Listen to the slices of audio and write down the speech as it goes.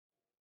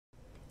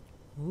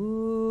Come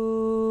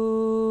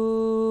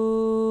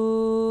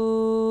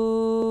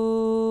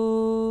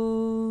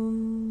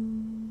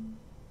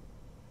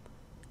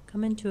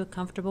into a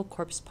comfortable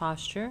corpse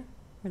posture,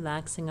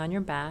 relaxing on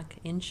your back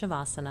in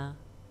Shavasana.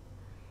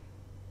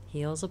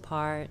 Heels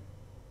apart,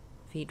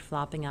 feet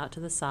flopping out to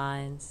the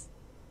sides,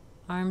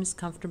 arms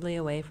comfortably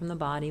away from the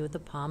body with the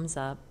palms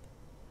up.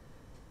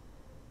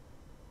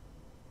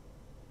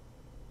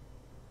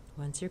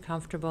 Once you're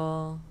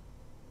comfortable,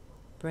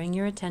 bring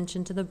your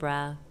attention to the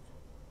breath,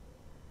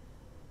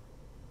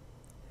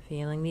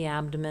 feeling the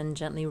abdomen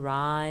gently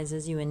rise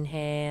as you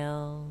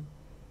inhale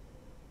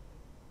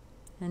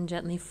and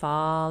gently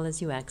fall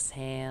as you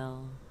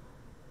exhale.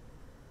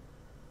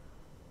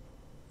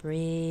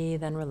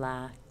 Breathe and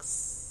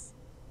relax.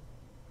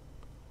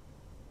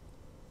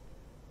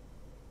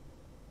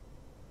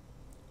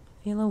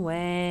 Feel a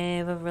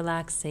wave of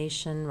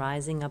relaxation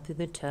rising up through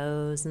the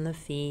toes and the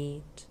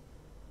feet,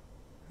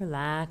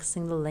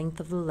 relaxing the length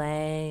of the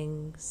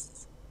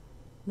legs,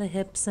 the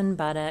hips and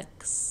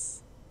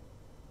buttocks,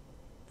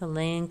 the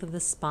length of the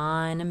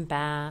spine and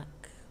back.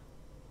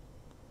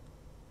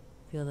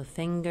 Feel the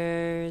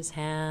fingers,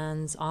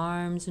 hands,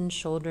 arms, and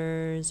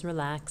shoulders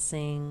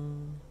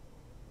relaxing,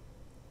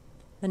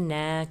 the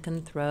neck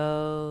and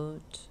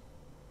throat,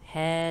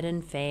 head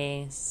and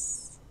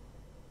face.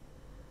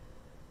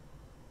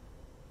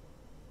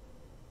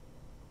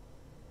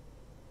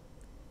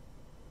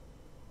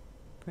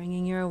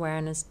 Bringing your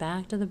awareness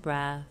back to the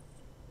breath,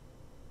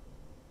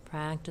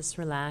 practice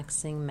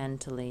relaxing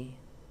mentally.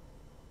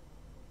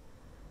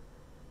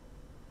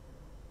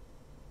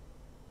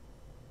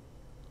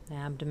 The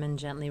abdomen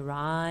gently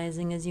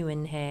rising as you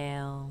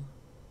inhale,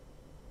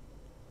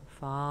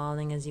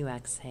 falling as you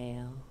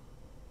exhale.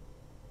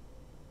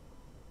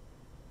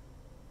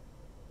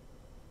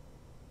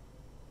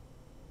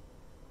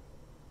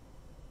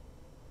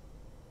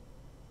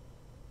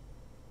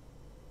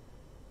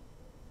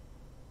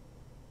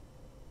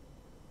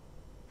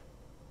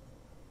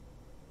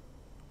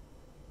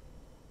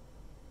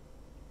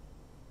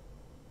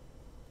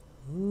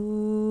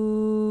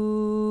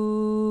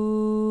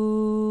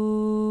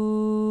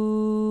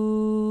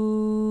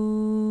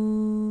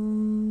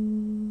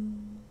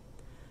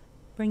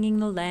 Bringing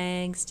the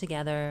legs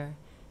together.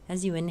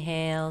 As you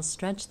inhale,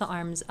 stretch the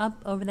arms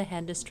up over the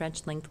head to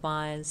stretch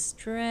lengthwise.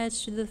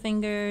 Stretch through the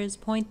fingers,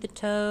 point the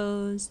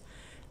toes,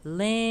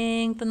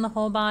 lengthen the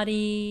whole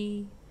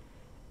body,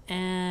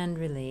 and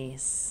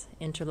release.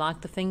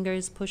 Interlock the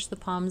fingers, push the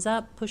palms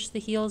up, push the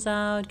heels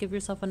out, give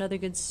yourself another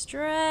good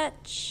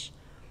stretch,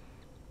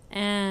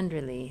 and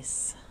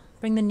release.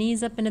 Bring the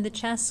knees up into the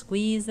chest,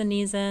 squeeze the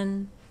knees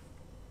in.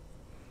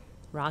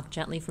 Rock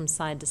gently from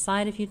side to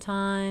side a few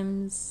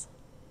times.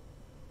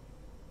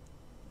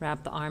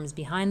 Wrap the arms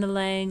behind the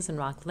legs and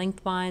rock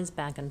lengthwise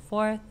back and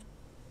forth.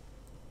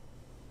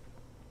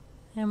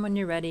 And when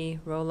you're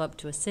ready, roll up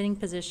to a sitting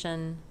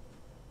position.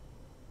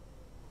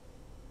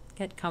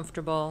 Get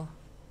comfortable.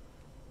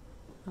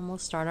 And we'll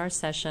start our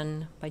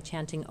session by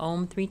chanting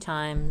Om 3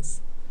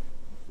 times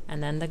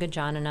and then the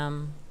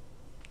Gajananam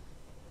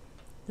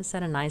to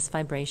set a nice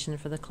vibration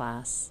for the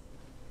class.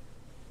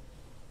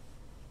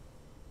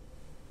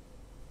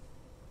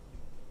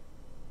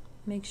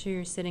 Make sure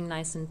you're sitting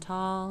nice and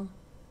tall.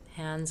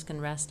 Hands can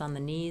rest on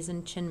the knees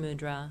in Chin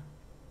Mudra.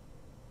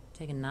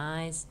 Take a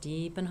nice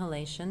deep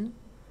inhalation.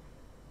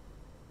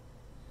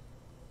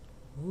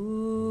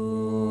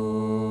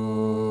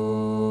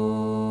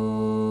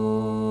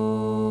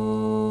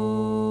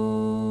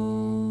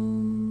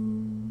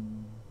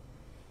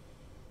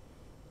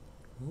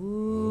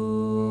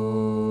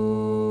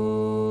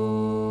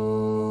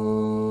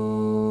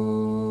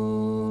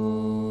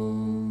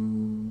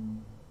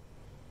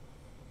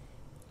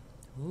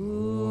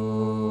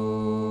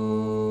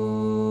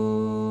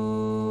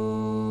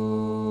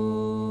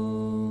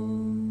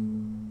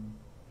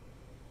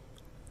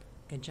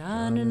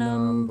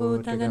 Gajananam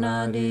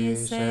bhutaganadi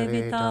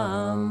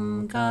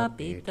sevitam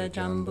kapita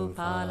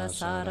jambupala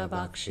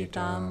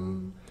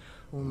sarabhakshitam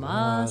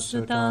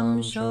umasutam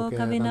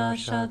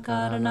shokavinasha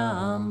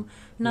karanam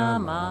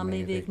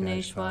namami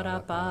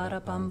vigneshwara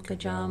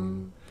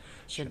parapankajam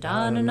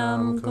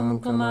shadananam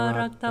kumkuma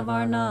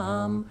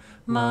raktavarnam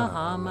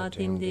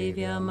mahamatim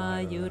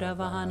divyama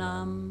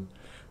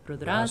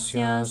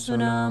rudrasya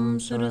sunam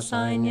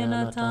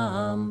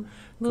surasainyanatam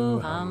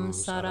Guham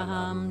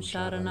saraham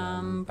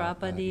sharanam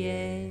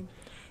prapadye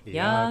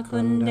Ya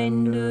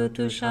kundendu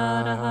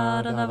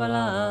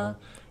tusharahara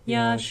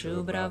Ya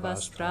shubra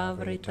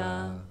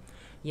vastravrita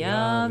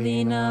Ya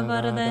vina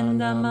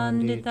varadenda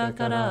mandita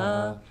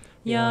kara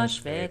Ya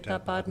shveta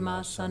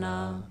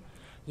padmasana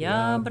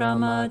Ya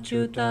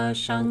brahmachuta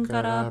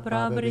shankara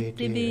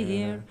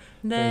prabhrittibhir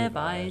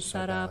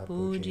Devaisara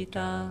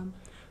pujita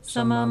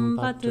Samam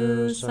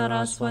patu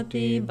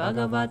saraswati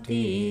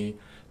bhagavati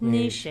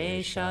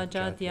Nishesha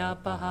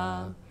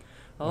Jatyapaha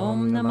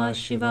Om Namah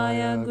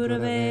Shivaya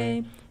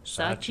Gurave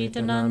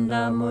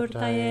Sachitananda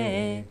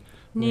Murtaye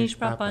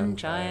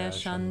Nishprapanchaya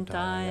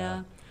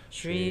Shantaya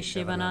Shri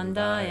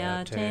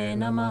Shivanandaya Te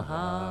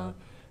Namaha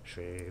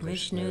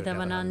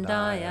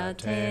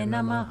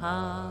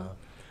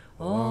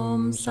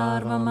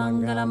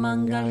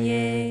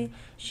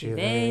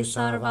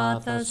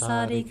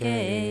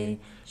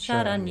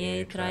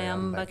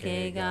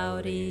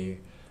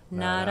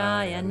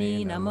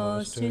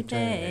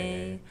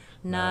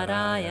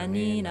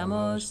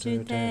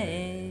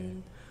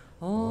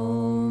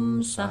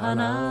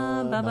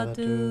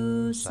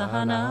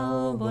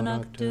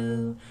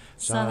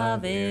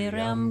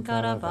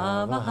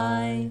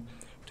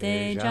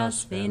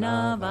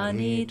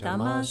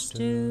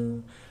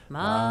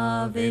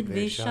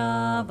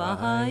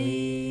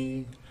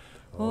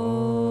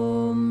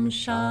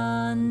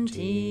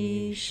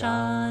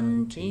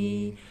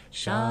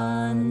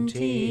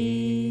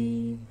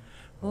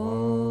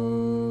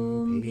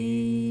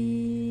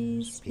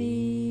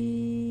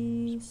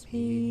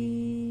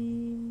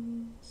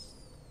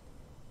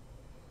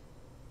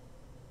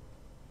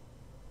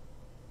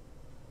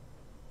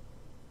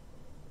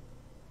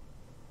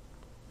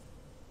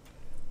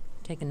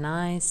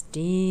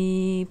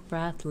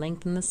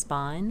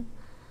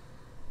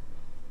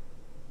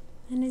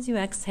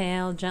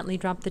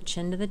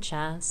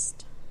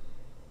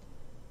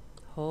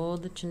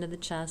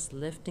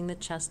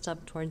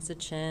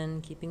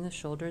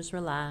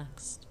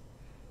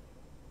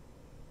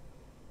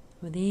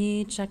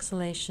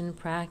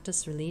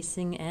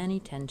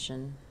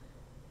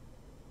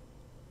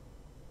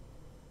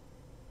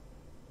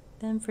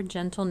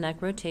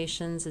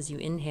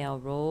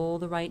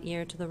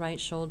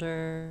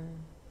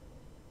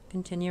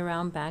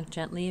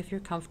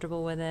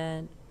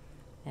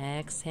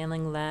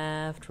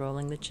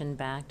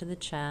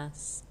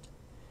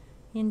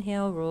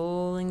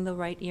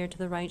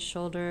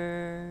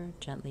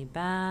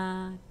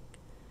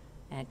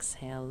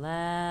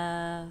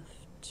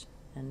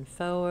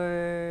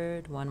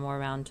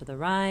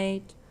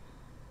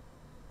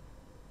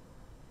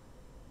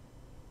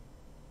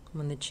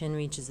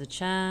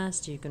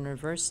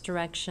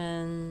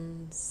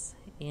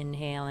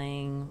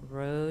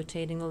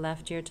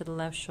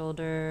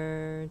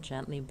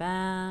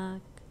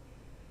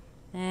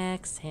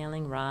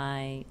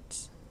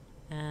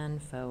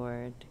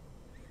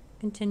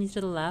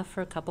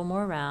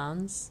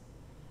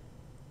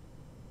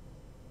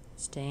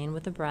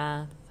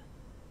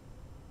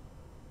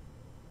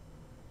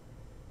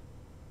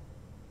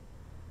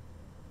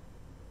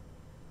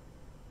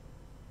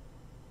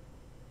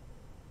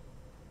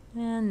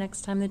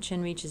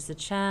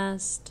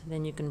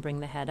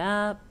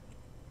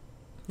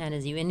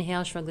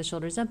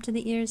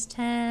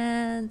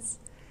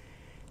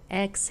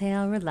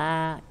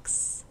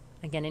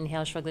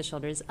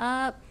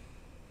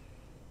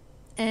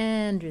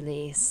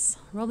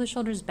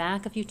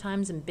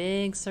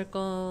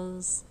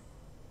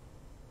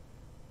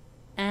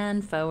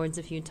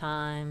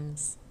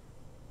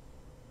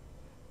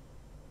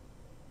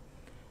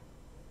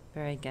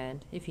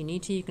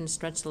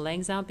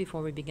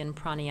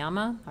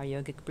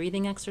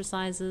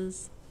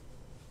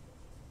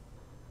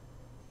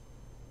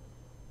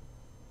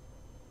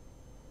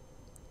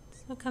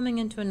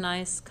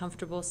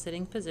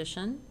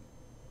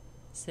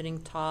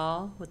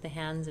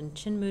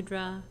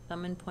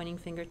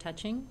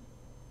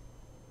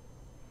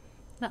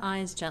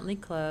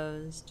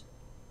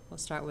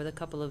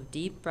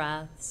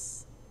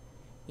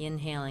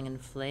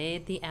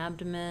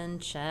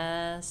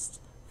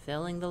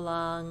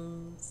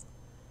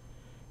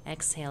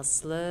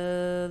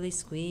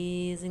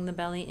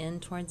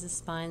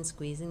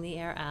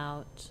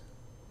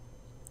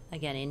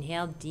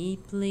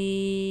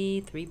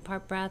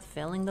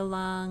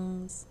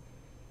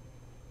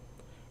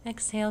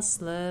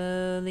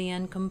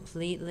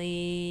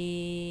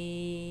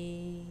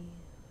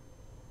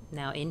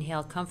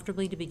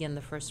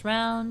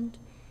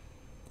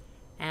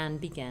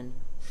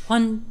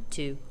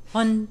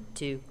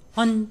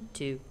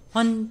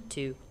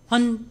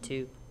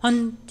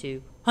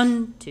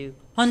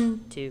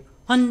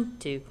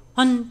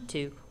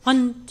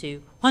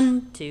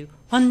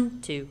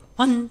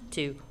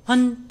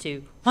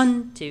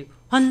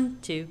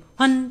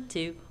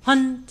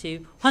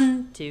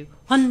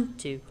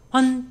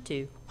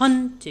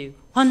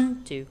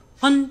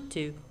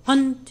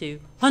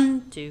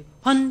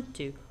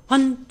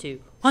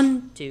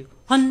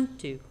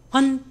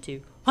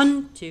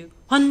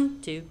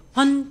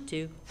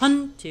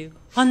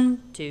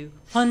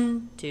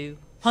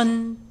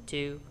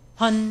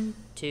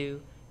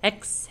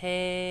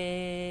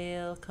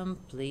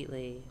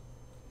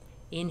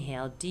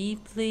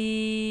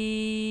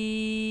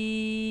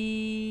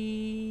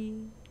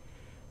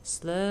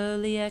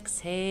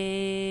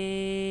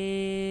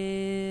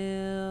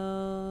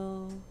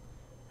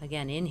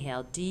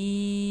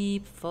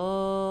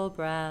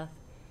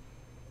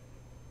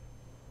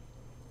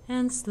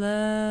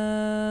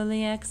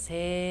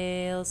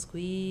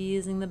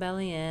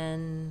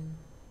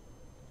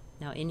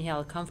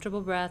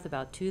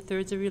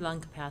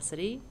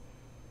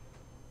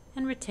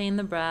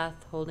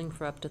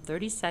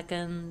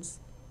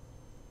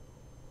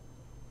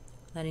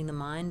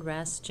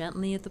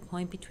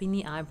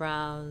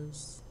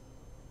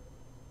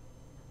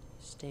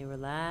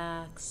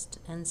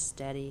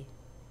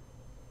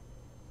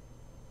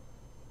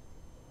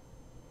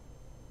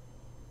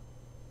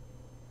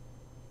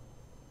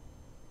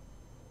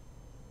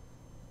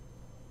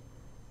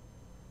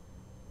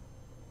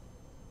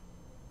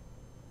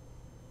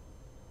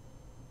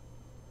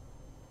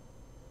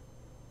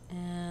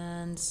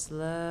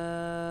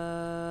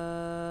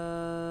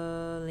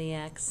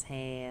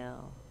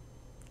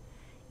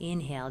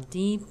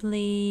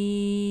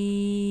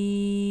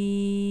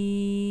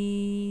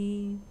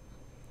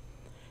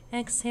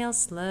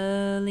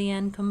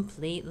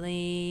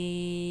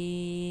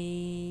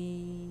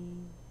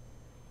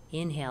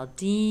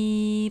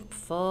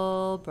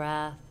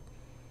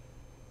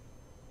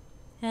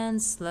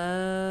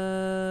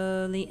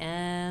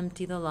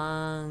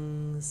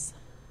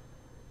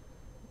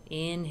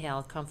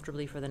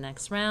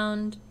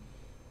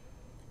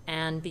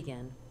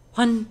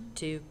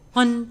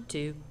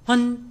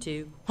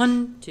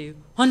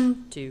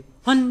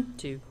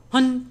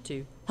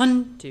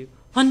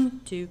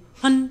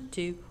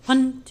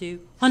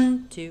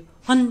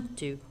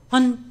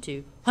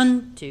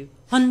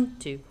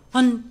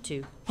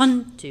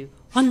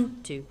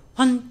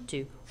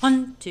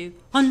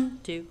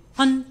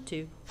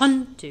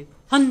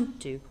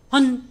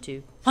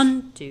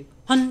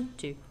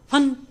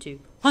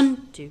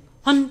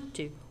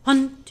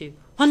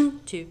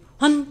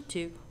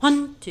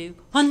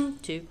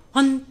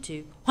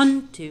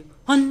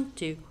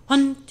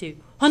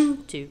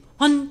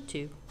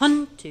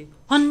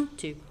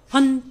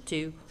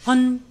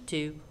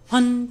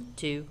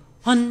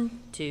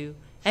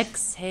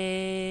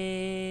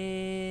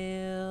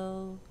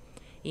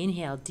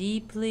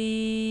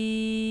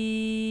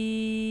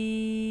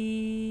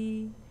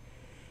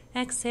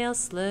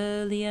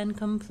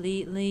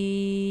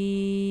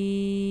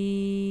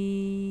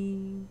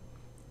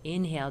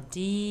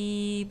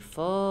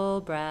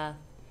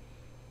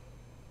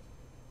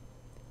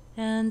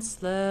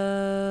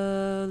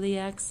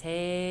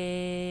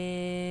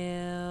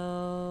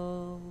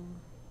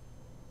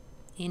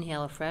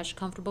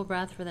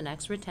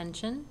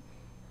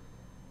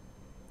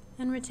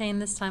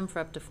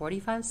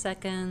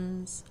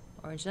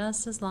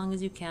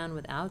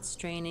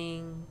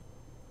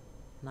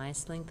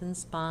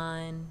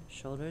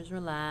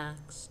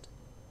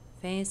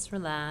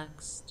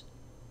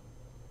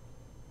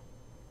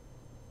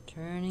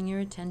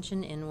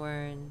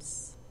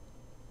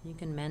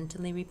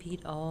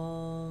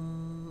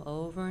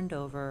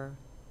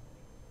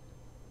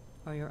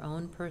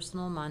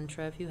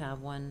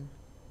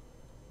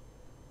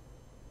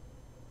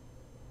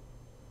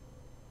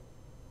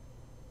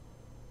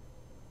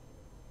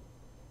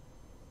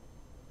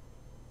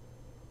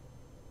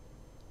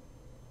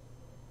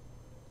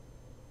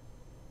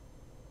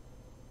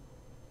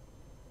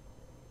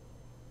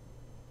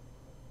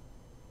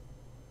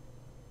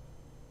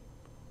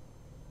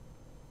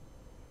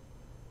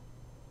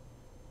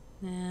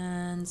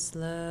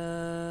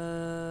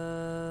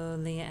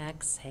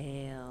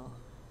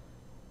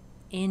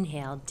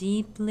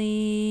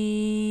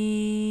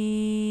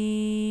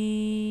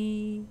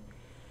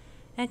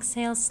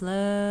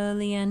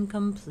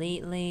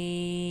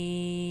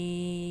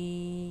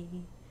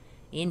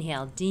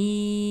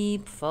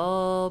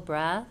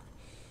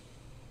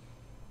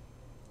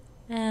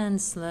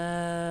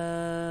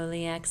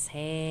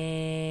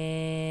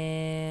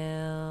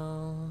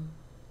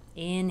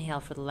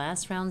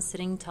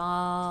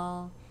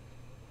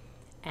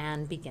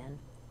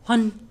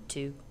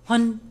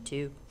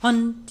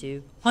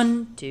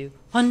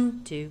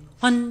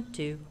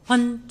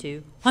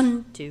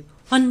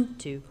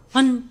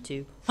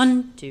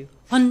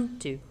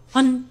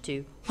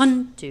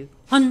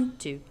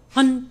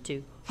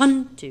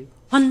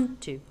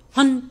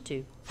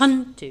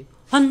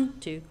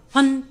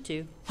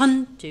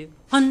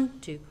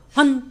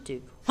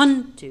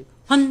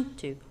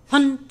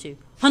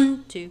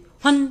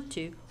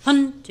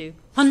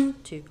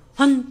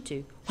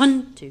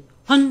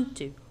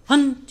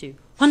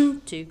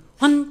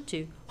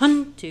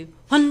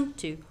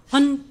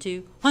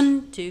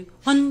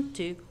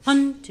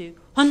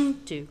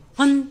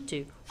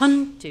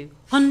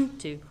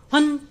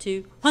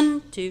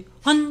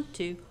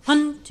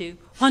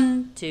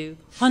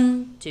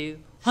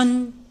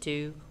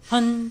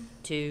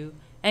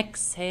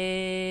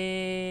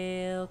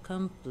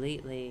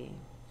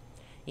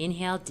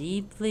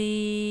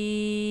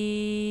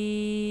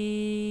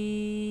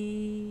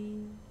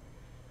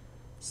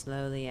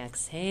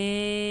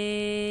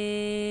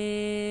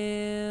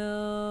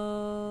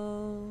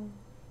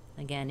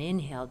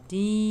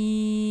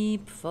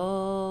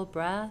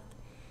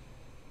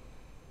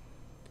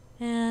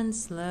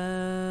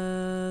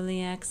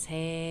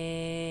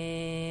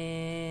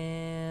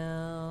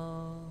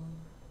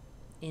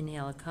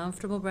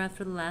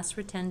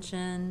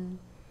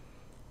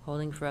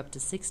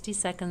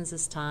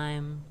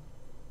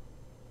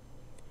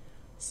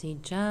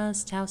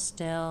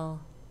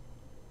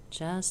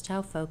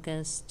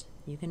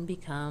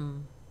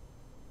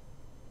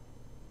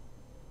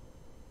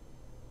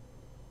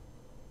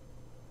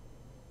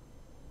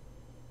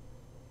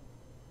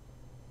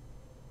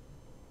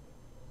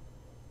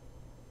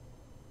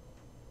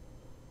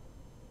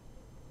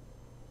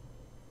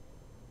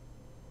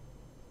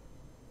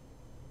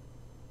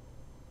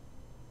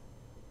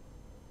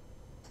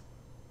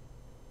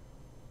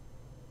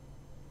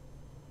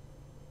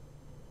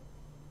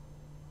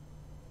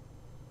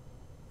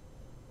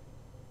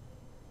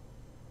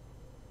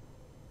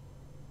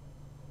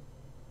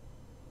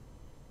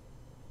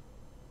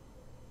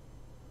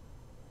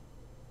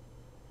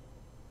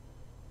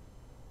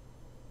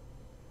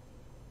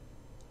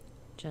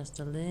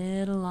Just a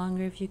little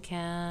longer if you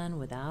can,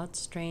 without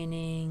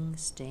straining,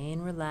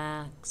 staying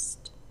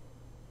relaxed.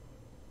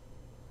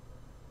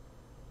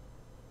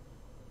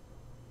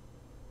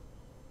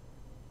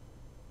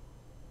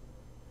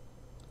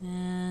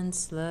 And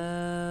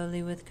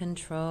slowly with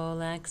control,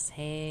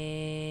 exhale.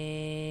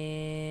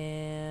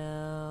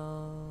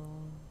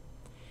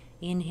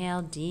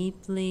 Inhale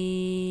deeply.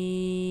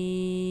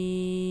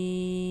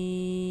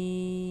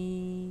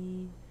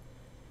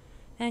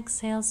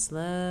 Exhale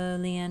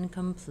slowly and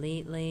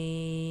completely.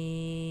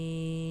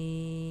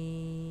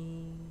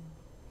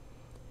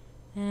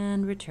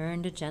 And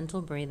return to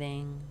gentle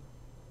breathing.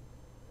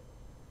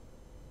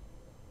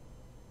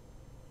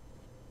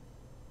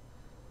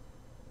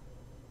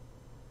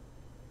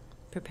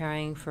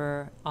 Preparing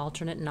for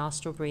alternate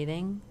nostril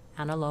breathing,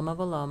 Anuloma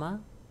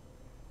Viloma.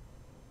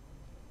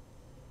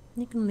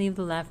 You can leave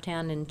the left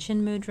hand in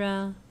Chin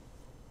Mudra,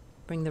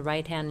 bring the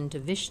right hand into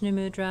Vishnu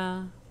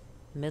Mudra,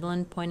 middle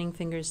and pointing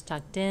fingers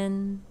tucked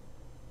in.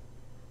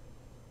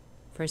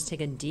 First,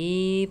 take a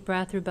deep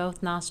breath through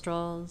both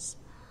nostrils.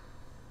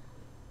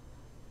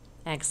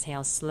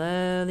 Exhale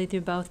slowly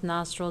through both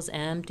nostrils,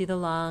 empty the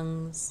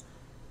lungs.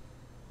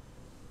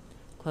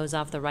 Close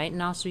off the right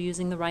nostril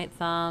using the right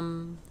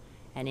thumb.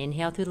 And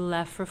inhale through the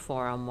left for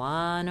 4. Om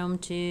 1, Om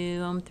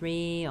 2, Om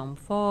 3, Om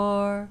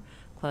 4.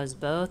 Close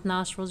both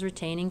nostrils,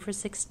 retaining for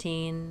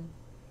 16.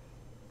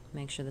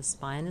 Make sure the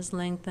spine is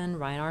lengthened,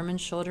 right arm and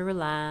shoulder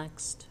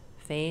relaxed,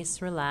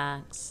 face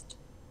relaxed.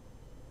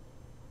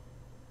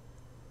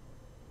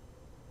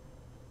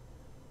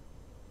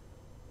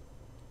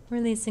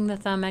 Releasing the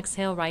thumb,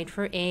 exhale right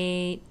for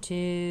 8,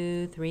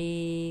 2,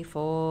 3,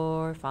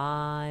 4,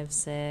 5,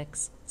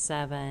 6,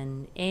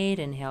 7, 8.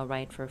 Inhale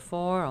right for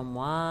 4, Om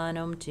 1,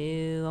 Om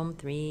 2, Om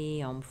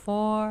 3, Om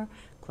 4.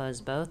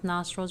 Close both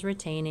nostrils,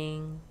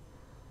 retaining.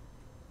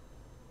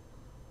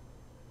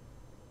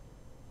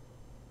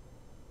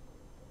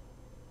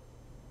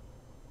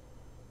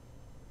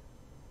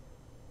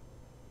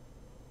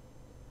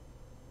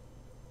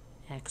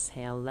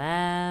 Exhale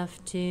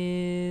left,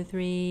 2,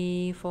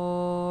 3,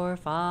 4,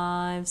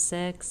 5,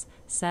 6,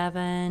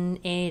 7,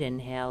 8.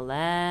 Inhale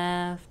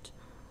left.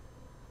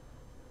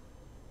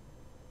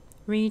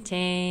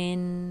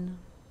 Retain.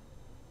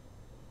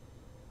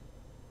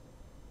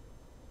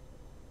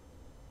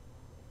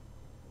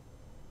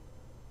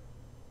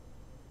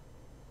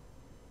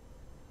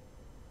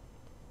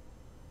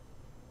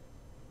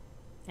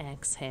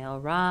 Exhale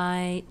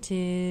right,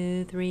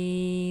 2,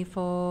 3,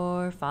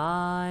 4,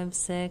 5,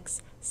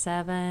 6,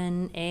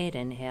 7, 8.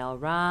 Inhale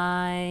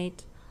right.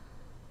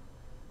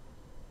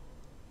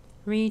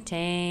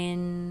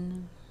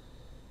 Retain.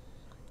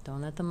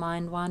 Don't let the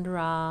mind wander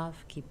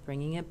off. Keep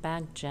bringing it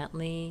back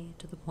gently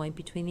to the point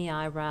between the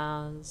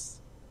eyebrows.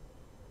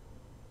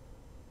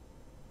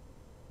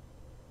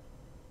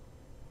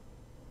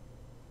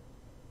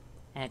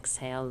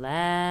 Exhale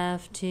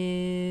left,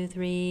 2,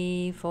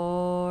 3,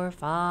 4,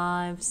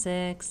 5,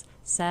 6,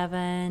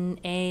 7,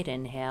 8.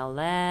 Inhale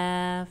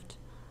left.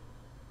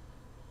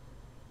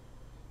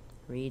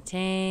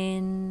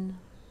 Retain.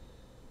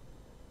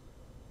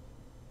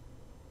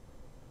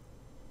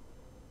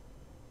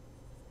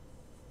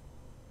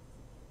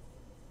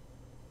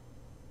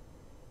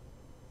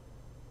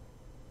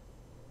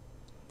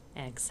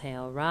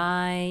 Exhale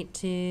right,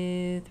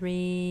 2,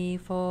 3,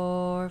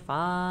 4,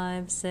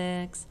 5,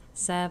 6,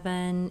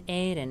 7,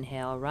 8.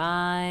 Inhale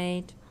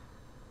right.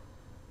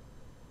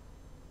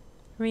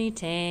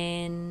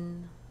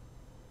 Retain.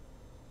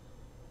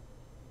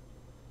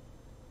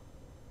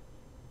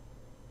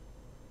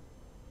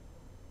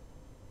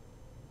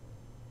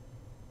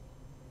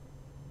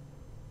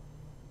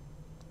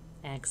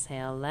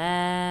 Exhale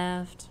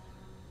left.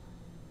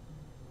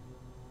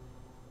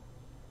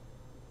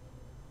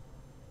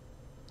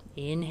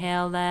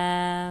 Inhale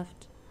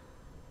left.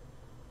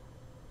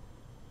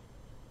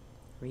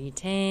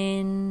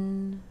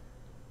 Retain.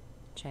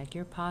 Check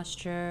your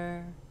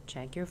posture.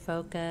 Check your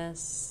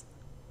focus.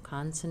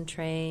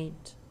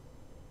 Concentrate.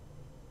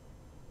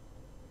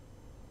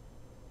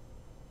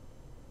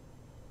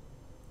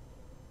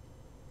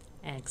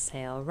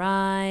 Exhale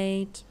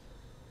right.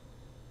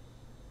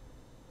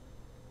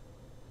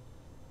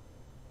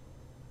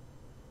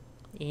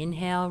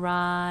 Inhale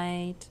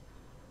right.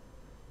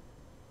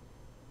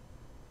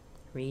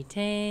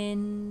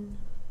 Retain.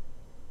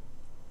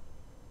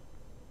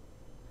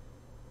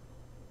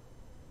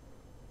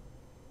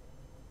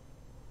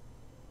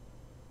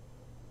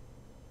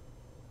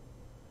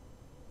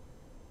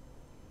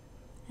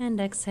 And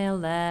exhale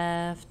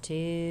left,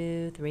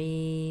 2,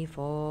 3,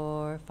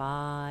 4,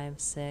 5,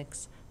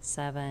 6,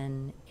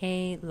 7,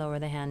 8. Lower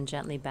the hand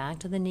gently back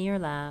to the knee or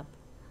lap.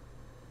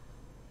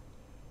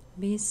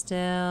 Be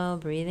still,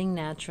 breathing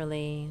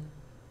naturally.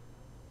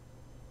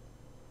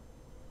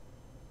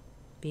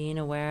 Being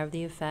aware of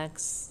the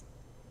effects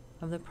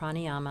of the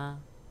pranayama.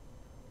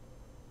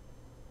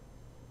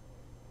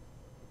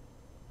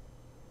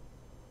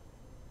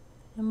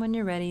 And when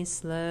you're ready,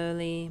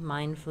 slowly,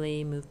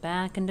 mindfully move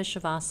back into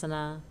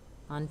Shavasana,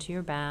 onto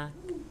your back.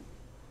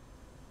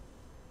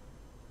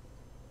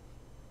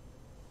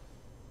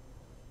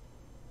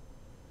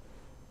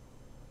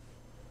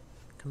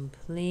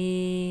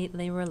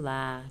 Completely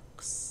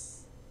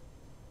relax.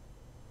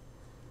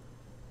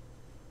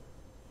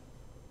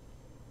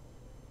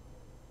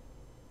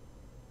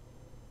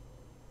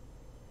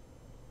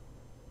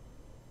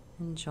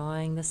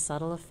 Enjoying the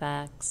subtle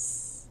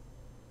effects.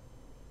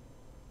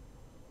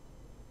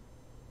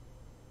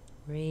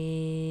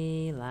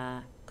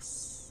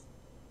 Relax.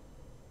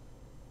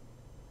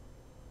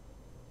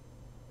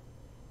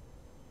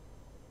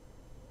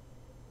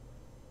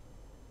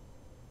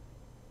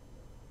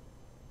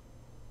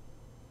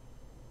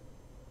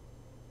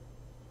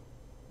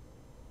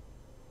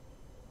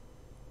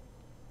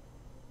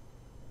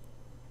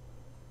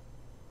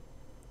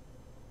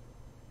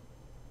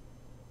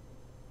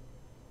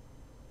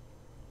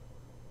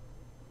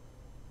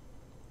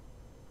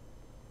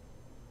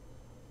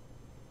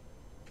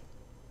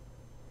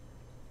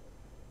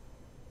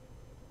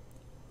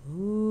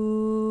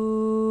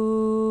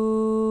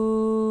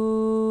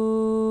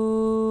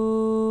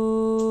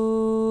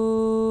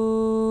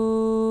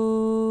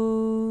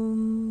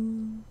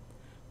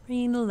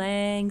 Bring the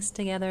legs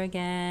together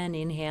again.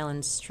 Inhale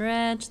and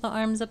stretch the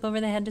arms up over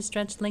the head to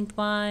stretch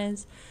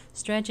lengthwise.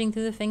 Stretching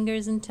through the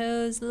fingers and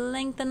toes.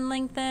 Lengthen,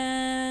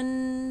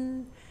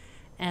 lengthen.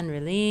 And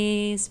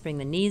release. Bring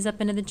the knees up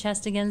into the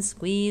chest again.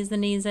 Squeeze the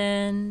knees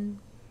in.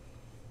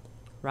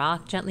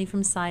 Rock gently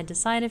from side to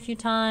side a few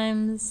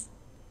times.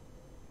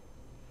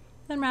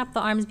 Then wrap the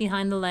arms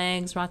behind the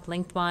legs, rock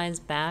lengthwise,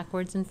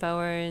 backwards and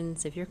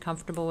forwards if you're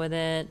comfortable with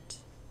it.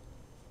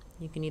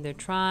 You can either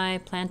try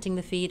planting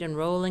the feet and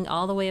rolling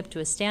all the way up to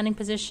a standing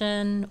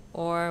position,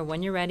 or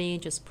when you're ready,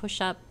 just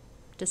push up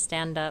to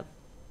stand up.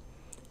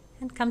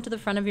 And come to the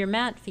front of your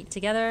mat, feet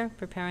together,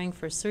 preparing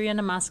for Surya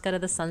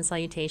Namaskara, the sun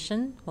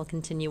salutation. We'll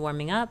continue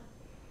warming up.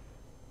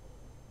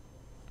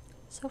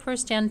 So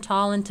first stand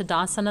tall in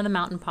Tadasana, the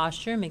mountain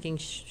posture, making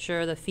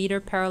sure the feet are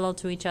parallel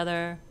to each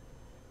other.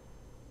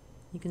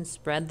 You can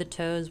spread the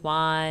toes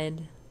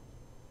wide,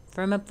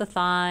 firm up the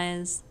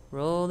thighs,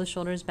 roll the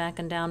shoulders back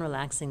and down,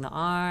 relaxing the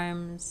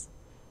arms,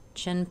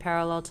 chin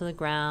parallel to the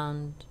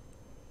ground.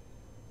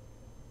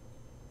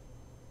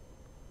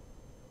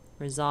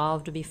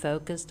 Resolve to be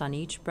focused on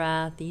each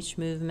breath, each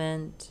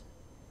movement.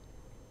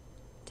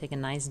 Take a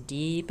nice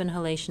deep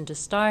inhalation to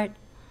start.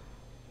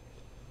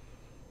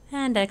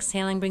 And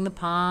exhaling, bring the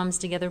palms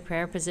together,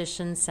 prayer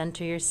position,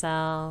 center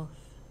yourself.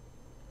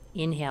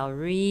 Inhale,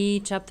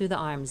 reach up through the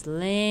arms,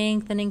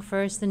 lengthening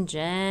first and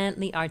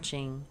gently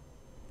arching.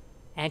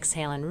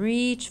 Exhale and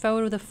reach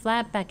forward with a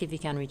flat back if you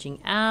can, reaching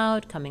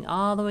out, coming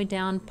all the way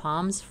down,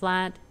 palms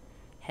flat,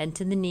 head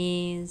to the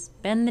knees.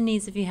 Bend the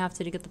knees if you have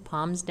to get the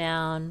palms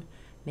down,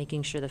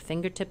 making sure the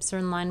fingertips are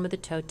in line with the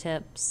toe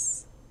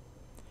tips.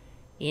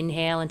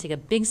 Inhale and take a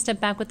big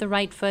step back with the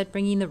right foot,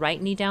 bringing the right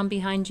knee down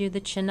behind you, the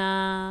chin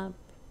up.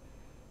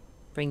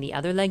 Bring the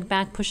other leg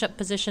back, push-up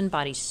position,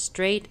 body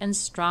straight and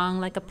strong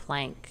like a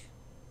plank.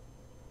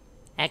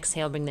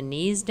 Exhale, bring the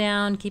knees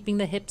down, keeping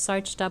the hips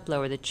arched up,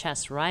 lower the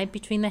chest right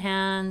between the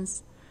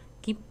hands.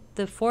 Keep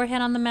the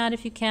forehead on the mat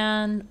if you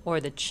can, or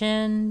the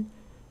chin.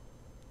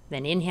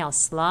 Then inhale,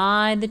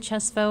 slide the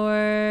chest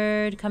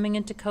forward, coming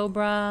into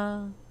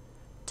Cobra.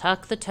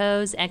 Tuck the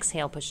toes,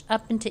 exhale, push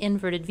up into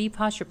inverted V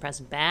posture, press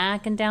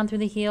back and down through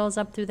the heels,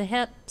 up through the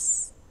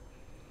hips.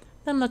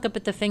 Then look up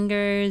at the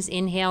fingers.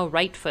 Inhale,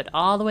 right foot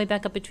all the way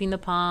back up between the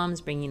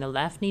palms, bringing the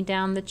left knee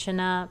down, the chin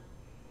up.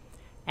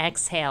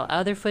 Exhale,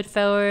 other foot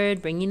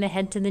forward, bringing the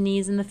head to the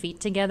knees and the feet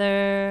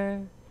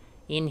together.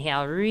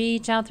 Inhale,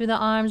 reach out through the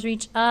arms,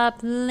 reach up,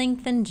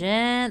 lengthen,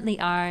 gently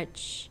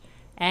arch.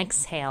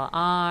 Exhale,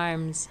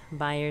 arms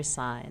by your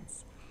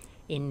sides.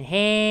 Inhale,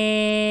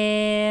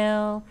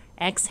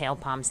 exhale,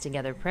 palms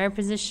together, prayer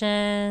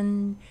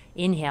position.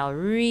 Inhale,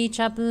 reach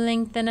up,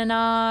 lengthen and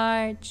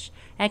arch.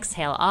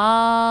 Exhale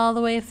all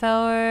the way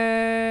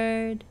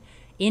forward.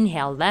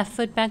 Inhale, left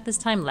foot back this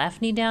time,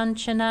 left knee down,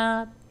 chin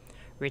up.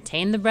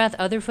 Retain the breath,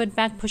 other foot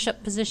back,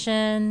 push-up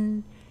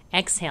position.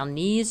 Exhale,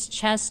 knees,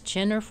 chest,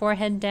 chin or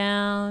forehead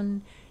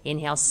down.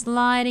 Inhale,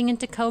 sliding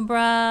into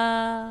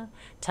Cobra.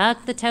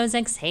 Tuck the toes,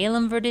 exhale,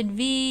 inverted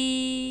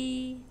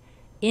V.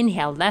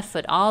 Inhale, left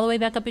foot all the way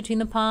back up between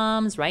the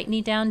palms, right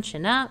knee down,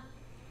 chin up.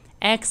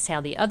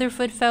 Exhale, the other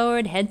foot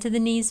forward, head to the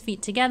knees,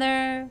 feet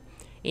together.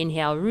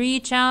 Inhale,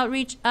 reach out,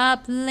 reach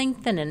up,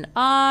 lengthen and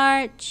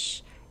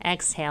arch.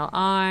 Exhale,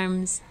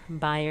 arms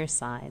by your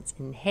sides.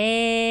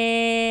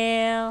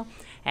 Inhale.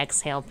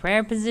 Exhale,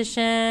 prayer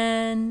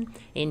position.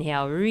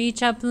 Inhale,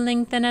 reach up,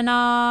 lengthen and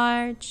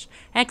arch.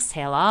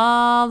 Exhale,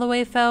 all the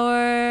way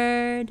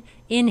forward.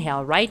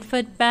 Inhale, right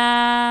foot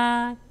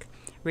back.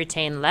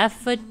 Retain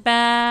left foot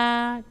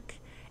back.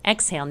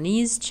 Exhale,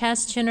 knees,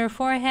 chest, chin or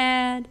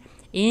forehead.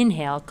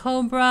 Inhale,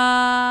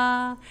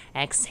 Cobra.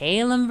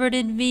 Exhale,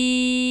 inverted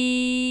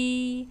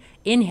V.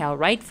 Inhale,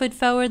 right foot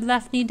forward,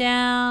 left knee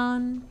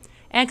down.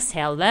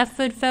 Exhale, left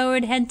foot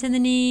forward, head to the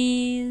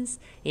knees.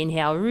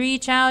 Inhale,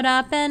 reach out,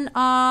 up and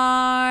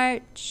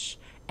arch.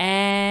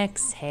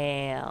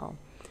 Exhale.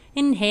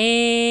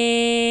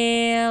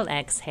 Inhale,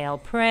 exhale,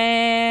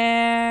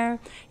 prayer.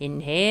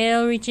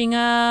 Inhale, reaching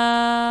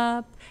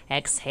up.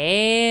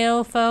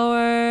 Exhale,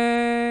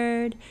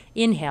 forward.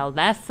 Inhale,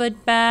 left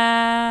foot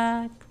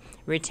back.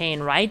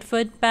 Retain right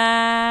foot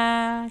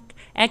back.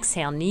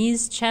 Exhale,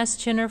 knees, chest,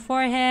 chin, or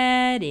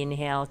forehead.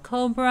 Inhale,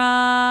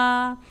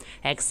 cobra.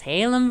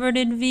 Exhale,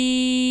 inverted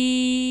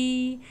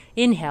V.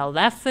 Inhale,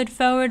 left foot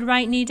forward,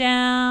 right knee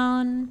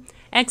down.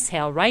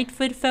 Exhale, right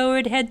foot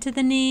forward, head to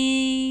the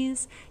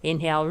knees.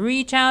 Inhale,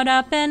 reach out,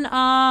 up and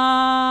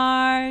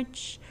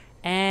arch.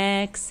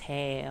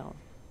 Exhale.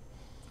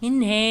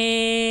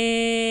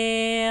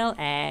 Inhale,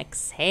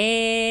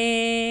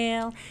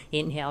 exhale.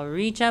 Inhale,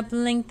 reach up,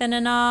 lengthen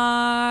and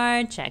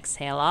arch.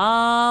 Exhale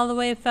all the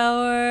way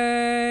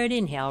forward.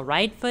 Inhale,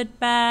 right foot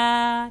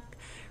back.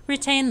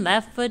 Retain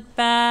left foot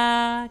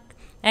back.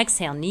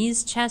 Exhale,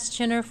 knees, chest,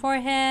 chin, or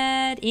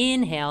forehead.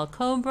 Inhale,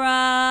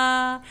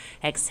 cobra.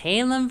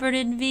 Exhale,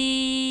 inverted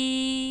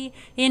V.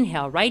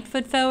 Inhale, right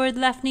foot forward,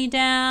 left knee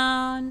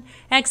down.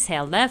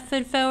 Exhale, left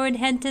foot forward,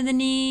 head to the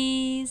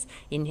knees.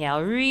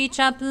 Inhale, reach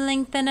up,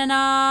 lengthen and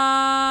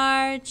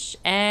arch.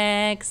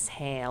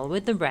 Exhale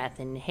with the breath.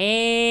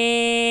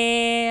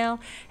 Inhale,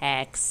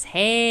 exhale,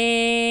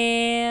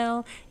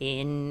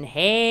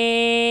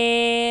 inhale.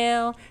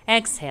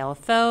 Exhale,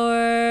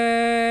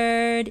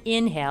 forward.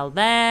 Inhale,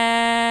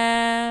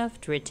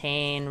 left.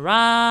 Retain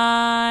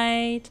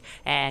right.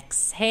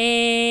 Exhale.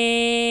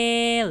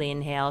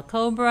 Inhale,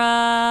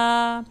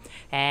 cobra.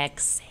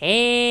 Exhale.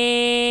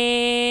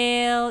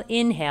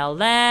 Inhale,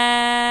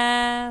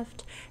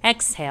 left.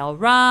 Exhale,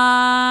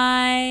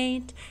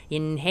 right.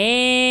 Inhale.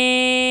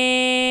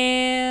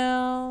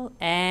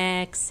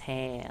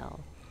 Exhale.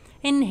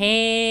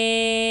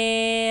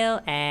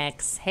 Inhale,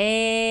 exhale,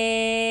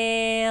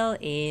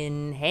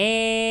 inhale,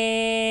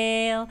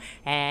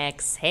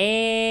 exhale,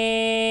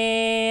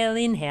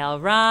 inhale,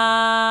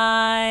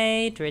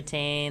 right,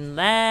 retain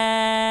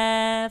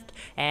left,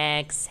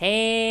 exhale,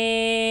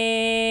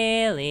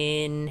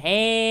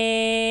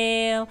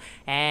 inhale,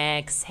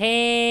 exhale,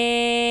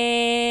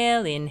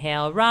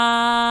 inhale,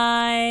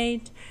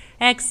 right,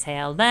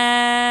 exhale,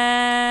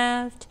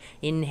 left,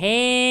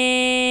 inhale,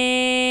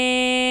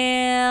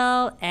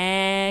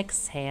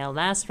 exhale.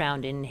 Last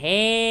round.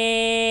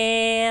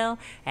 Inhale,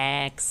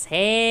 exhale,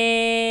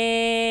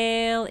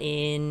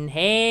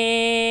 inhale,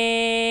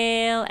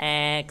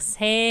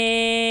 exhale.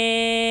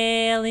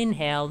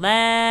 Inhale,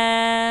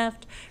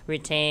 left.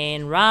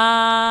 Retain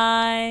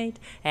right.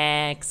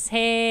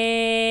 Exhale,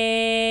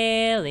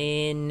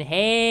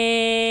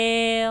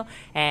 inhale,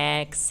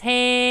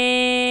 exhale.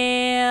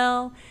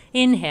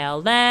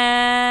 Inhale,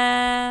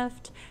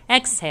 left.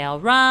 Exhale,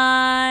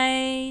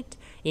 right.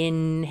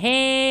 Inhale,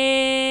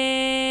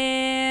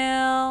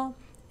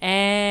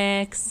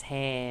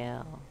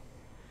 exhale.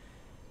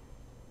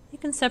 You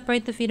can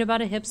separate the feet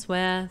about a hip's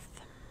width,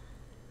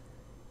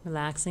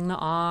 relaxing the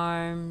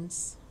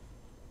arms,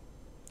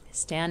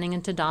 standing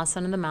in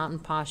Tadasana, the mountain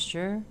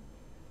posture.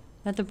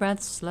 Let the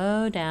breath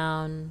slow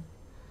down.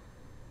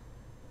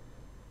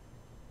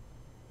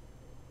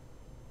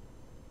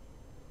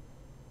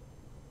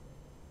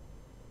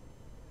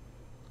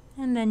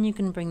 And then you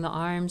can bring the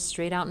arms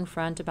straight out in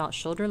front, about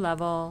shoulder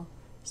level.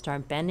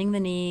 Start bending the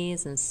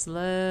knees and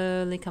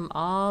slowly come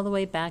all the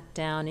way back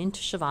down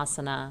into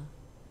Shavasana.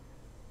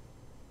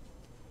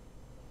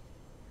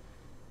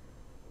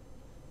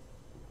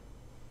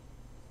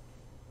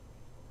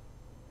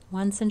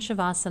 Once in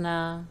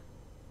Shavasana,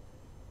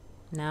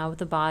 now with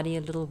the body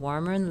a little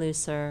warmer and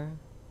looser,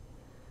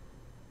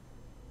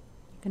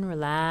 you can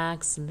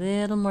relax a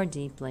little more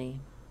deeply.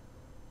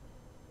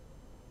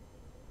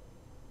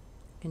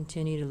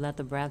 Continue to let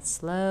the breath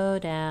slow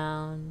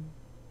down.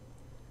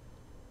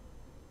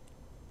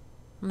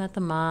 Let the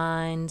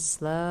mind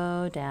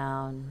slow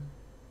down.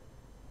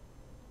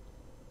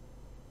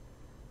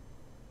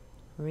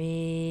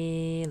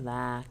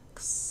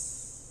 Relax.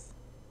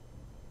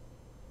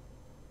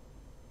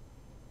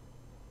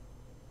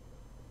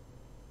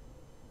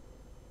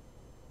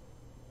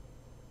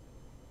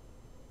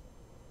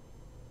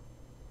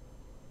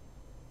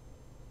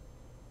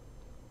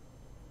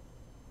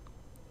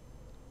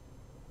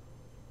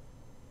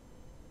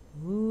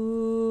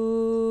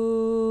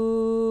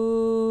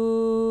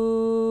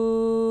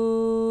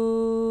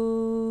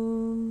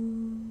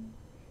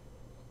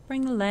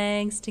 Bring the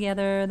legs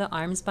together, the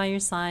arms by your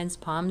sides,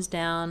 palms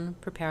down,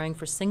 preparing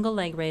for single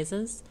leg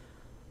raises.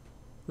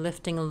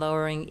 Lifting and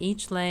lowering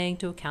each leg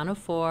to a count of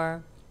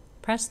 4.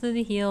 Press through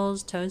the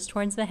heels, toes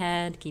towards the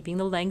head, keeping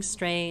the legs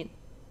straight.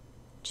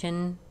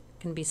 Chin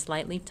can be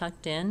slightly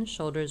tucked in,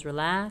 shoulders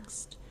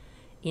relaxed.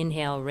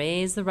 Inhale,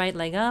 raise the right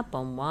leg up.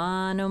 Om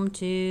 1, Om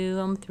 2,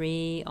 Om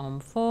 3,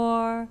 Om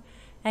 4.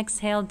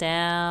 Exhale,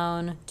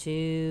 down,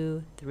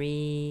 2,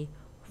 3,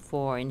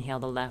 4. Inhale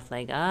the left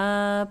leg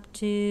up,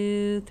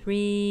 2,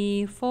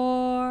 3,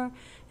 4.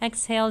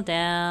 Exhale,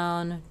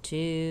 down,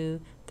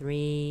 2,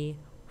 3,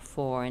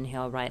 4.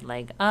 Inhale, right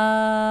leg up.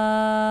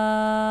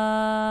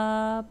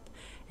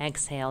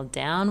 Exhale,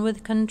 down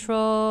with control.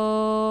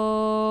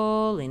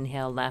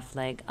 Inhale, left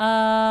leg up.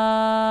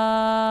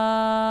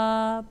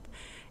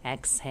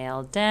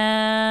 Exhale,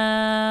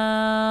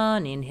 down.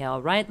 down.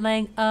 Inhale, right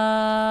leg up.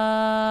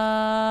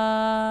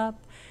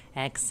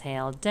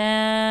 Exhale,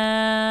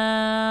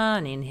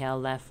 down. Inhale,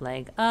 left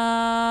leg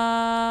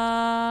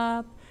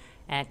up.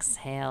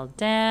 Exhale,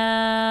 down.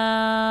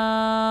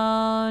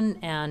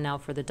 And now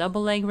for the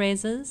double leg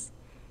raises.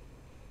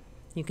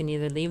 You can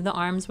either leave the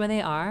arms where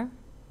they are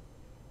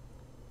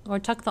or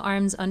tuck the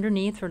arms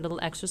underneath for a little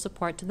extra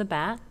support to the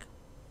back.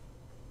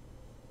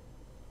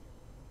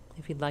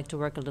 If you'd like to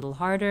work a little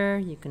harder,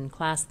 you can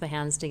clasp the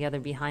hands together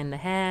behind the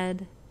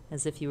head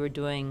as if you were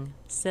doing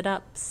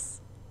sit-ups.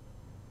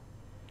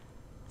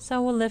 So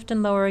we'll lift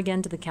and lower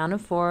again to the count of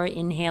 4.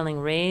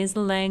 Inhaling, raise the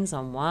legs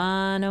on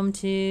 1, Om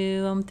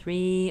 2, Om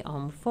 3,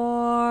 Om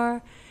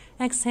 4.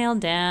 Exhale,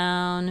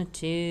 down,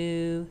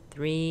 2,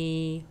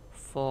 3,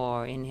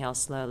 4. Inhale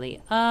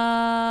slowly up.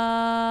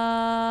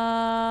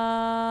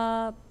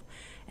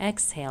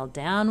 Exhale,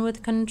 down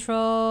with control.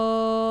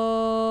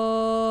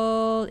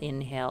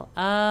 Inhale,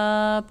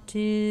 up,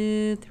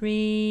 2,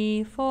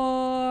 3,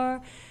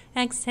 4.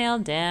 Exhale,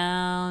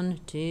 down,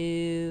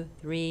 2,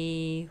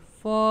 3,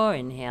 4.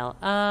 Inhale,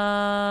 up.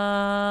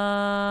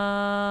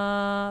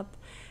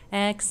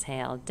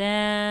 Exhale, down.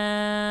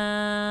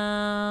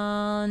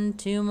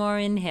 2 more.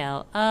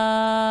 Inhale,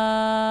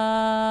 up.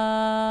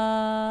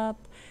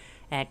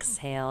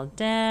 Exhale,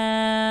 down.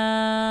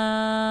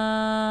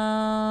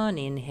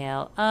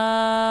 Inhale,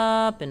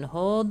 up. And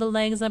hold the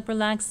legs up.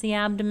 Relax the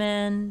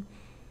abdomen.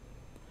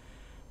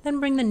 Then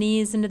bring the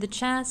knees into the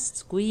chest.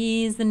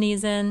 Squeeze the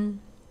knees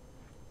in.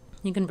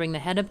 You can bring the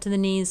head up to the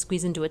knees.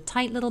 Squeeze into a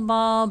tight little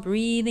ball.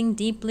 Breathing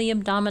deeply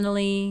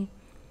abdominally.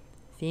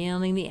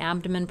 Feeling the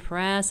abdomen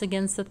press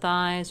against the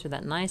thighs for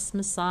that nice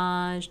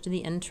massage to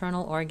the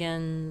internal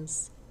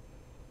organs.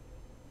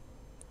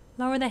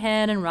 Lower the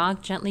head and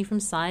rock gently from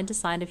side to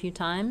side a few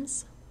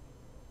times.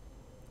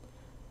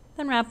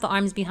 Then wrap the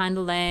arms behind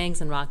the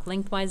legs and rock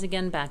lengthwise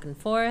again, back and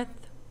forth.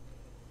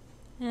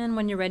 And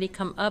when you're ready,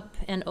 come up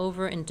and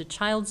over into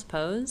child's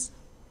pose,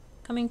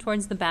 coming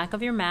towards the back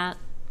of your mat.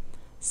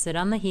 Sit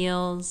on the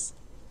heels.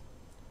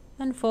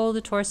 Then fold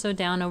the torso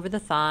down over the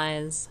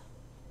thighs.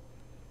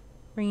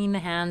 Bringing the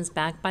hands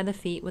back by the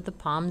feet with the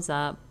palms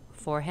up,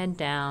 forehead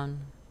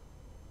down.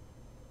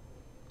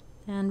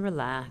 And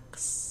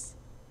relax.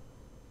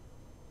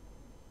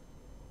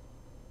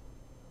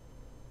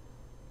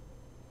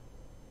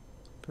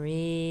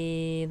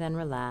 Breathe and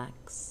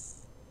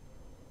relax.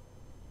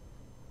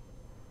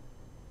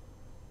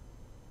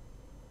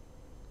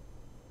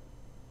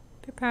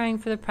 Preparing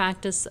for the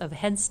practice of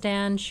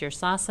headstand,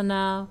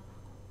 Shirsasana,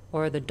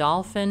 or the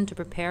dolphin to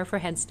prepare for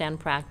headstand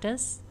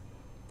practice.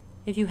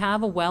 If you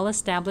have a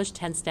well-established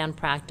headstand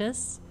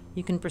practice,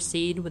 you can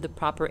proceed with the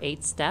proper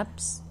 8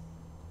 steps.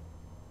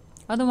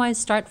 Otherwise,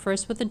 start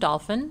first with the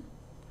dolphin,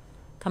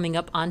 coming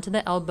up onto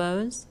the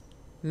elbows.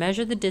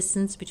 Measure the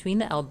distance between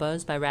the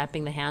elbows by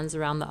wrapping the hands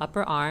around the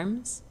upper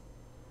arms.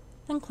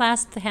 Then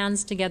clasp the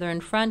hands together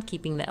in front,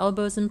 keeping the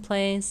elbows in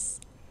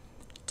place.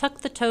 Tuck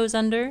the toes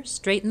under,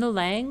 straighten the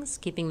legs,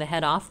 keeping the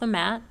head off the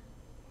mat.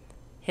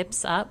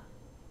 Hips up.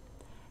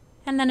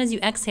 And then as you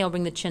exhale,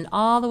 bring the chin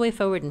all the way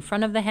forward in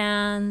front of the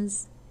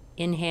hands.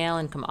 Inhale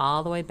and come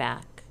all the way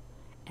back.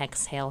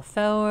 Exhale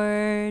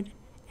forward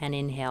and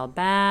inhale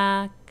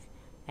back.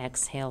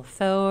 Exhale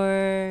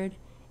forward,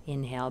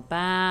 inhale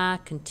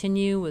back.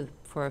 Continue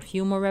for a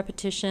few more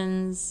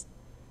repetitions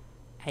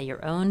at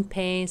your own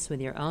pace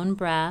with your own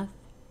breath.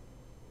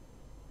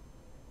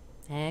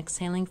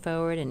 Exhaling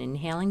forward and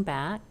inhaling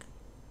back.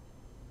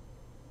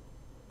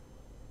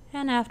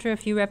 And after a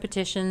few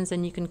repetitions,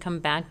 then you can come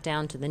back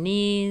down to the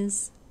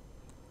knees.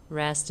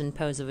 Rest in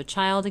pose of a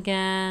child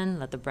again.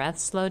 Let the breath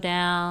slow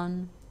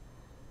down.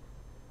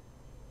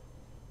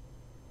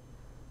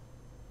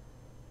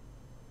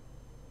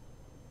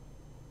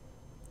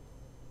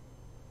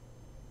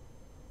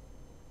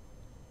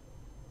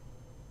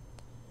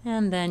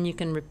 And then you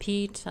can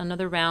repeat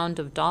another round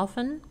of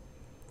dolphin,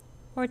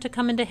 or to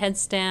come into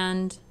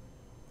headstand,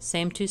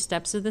 same 2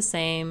 steps are the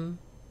same.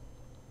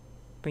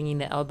 Bringing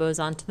the elbows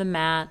onto the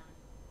mat,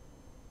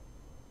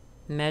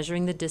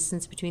 measuring the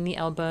distance between the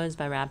elbows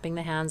by wrapping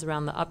the hands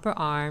around the upper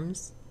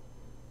arms,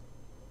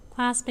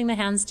 clasping the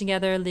hands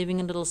together,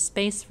 leaving a little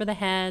space for the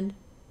head.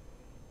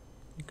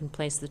 You can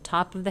place the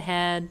top of the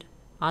head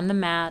on the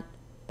mat,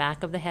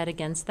 back of the head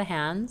against the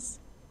hands.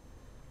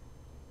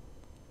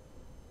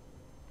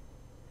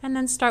 And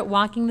then start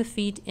walking the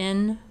feet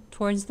in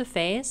towards the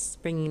face,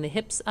 bringing the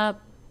hips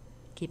up,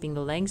 keeping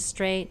the legs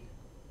straight.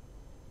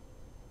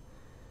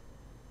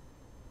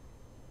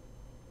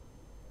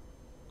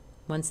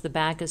 Once the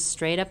back is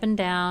straight up and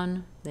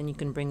down, then you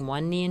can bring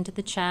one knee into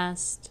the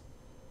chest.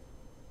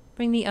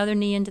 Bring the other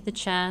knee into the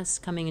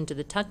chest, coming into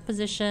the tuck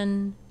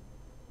position.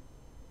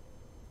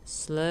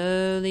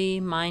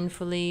 Slowly,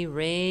 mindfully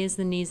raise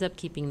the knees up,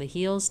 keeping the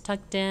heels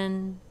tucked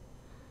in.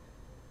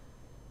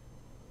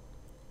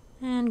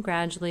 And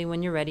gradually,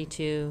 when you're ready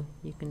to,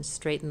 you can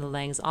straighten the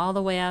legs all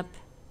the way up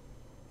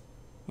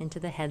into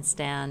the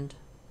headstand.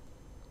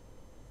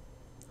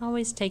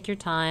 Always take your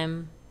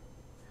time.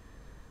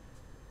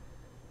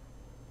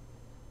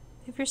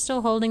 If you're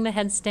still holding the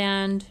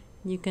headstand,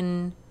 You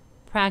can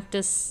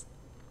practice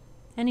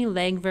any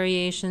leg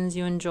variations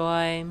you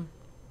enjoy,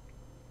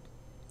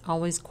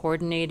 always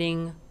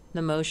coordinating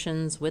the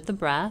motions with the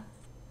breath.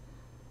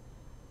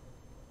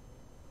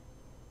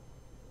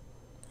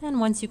 And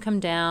once you come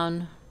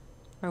down,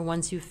 or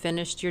once you've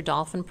finished your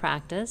dolphin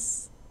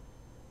practice,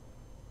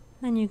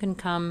 then you can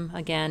come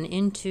again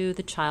into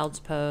the child's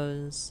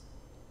pose,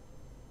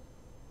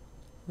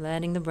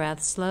 letting the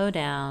breath slow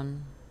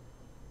down,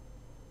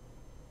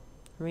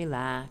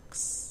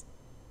 relax.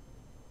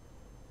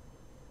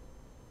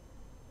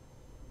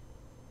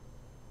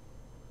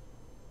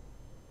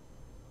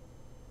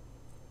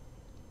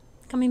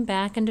 Coming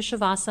back into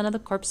Shavasana, the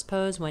corpse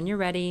pose, when you're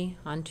ready,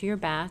 onto your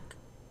back.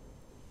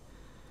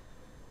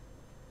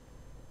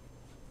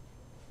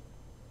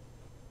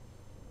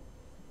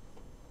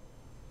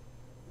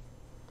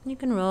 You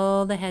can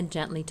roll the head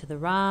gently to the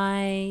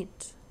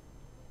right,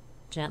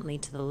 gently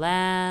to the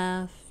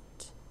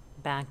left,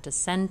 back to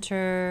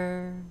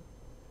center,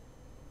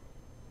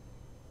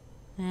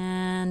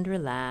 and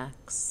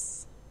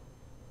relax.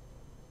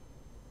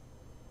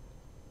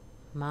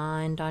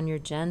 Mind on your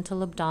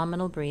gentle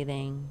abdominal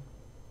breathing,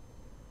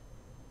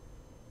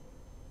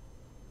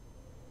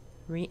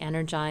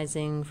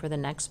 re-energizing for the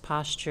next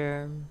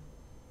posture,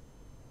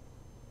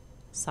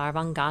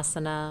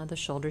 Sarvangasana, the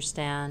shoulder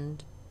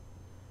stand.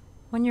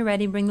 When you're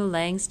ready, bring the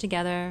legs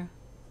together,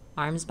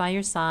 arms by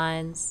your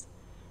sides,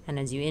 and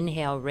as you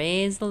inhale,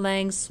 raise the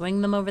legs,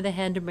 swing them over the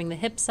head to bring the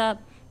hips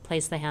up,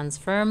 place the hands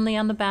firmly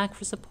on the back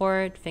for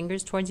support,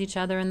 fingers towards each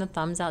other and the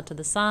thumbs out to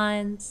the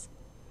sides.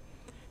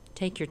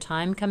 Take your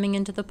time coming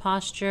into the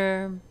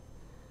posture.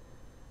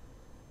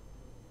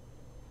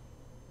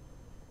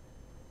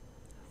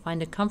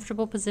 Find a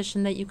comfortable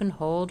position that you can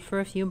hold for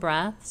a few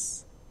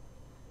breaths.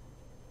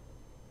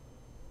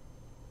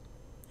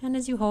 And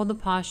as you hold the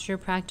posture,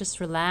 practice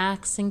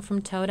relaxing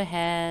from toe to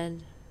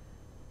head.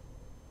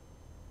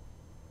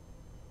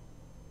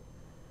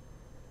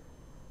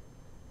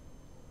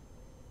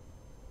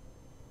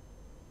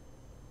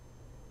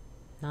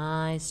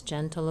 Nice,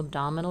 gentle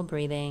abdominal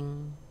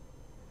breathing.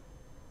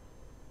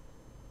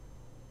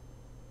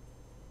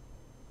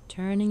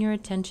 Turning your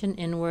attention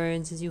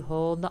inwards as you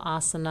hold the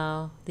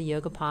asana, the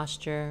yoga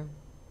posture.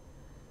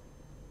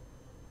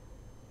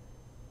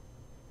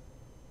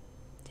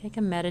 Take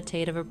a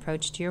meditative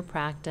approach to your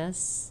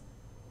practice.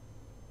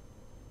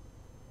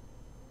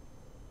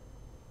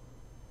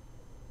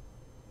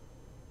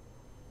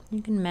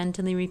 You can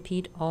mentally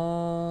repeat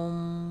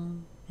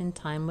Om in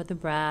time with the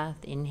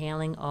breath,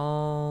 inhaling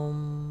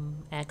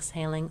Om,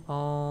 exhaling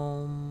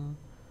Om,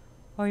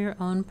 or your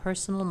own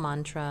personal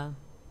mantra.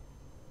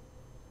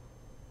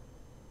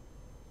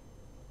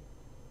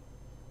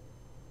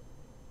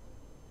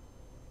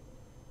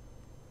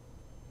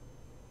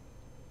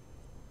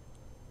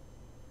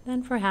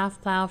 Then for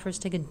half plow,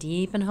 first take a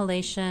deep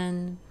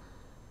inhalation.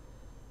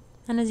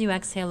 And as you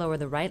exhale, lower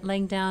the right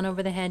leg down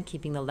over the head,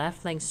 keeping the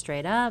left leg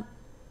straight up.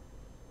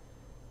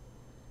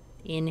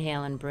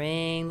 Inhale and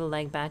bring the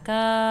leg back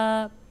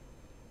up.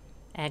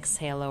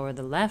 Exhale, lower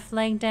the left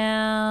leg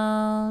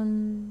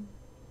down.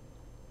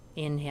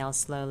 Inhale,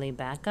 slowly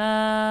back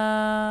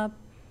up.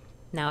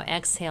 Now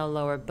exhale,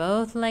 lower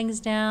both legs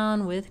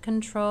down with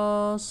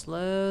control,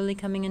 slowly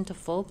coming into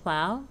full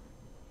plow.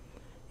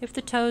 If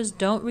the toes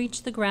don't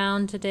reach the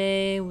ground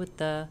today with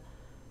the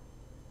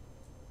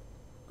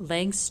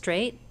legs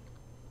straight,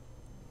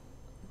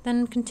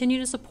 then continue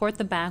to support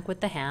the back with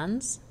the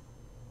hands,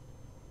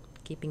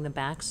 keeping the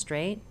back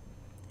straight.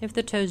 If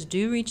the toes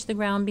do reach the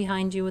ground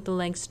behind you with the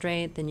legs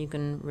straight, then you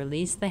can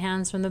release the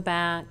hands from the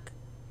back,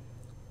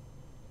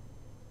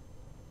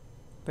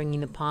 bringing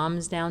the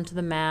palms down to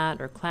the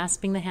mat or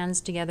clasping the hands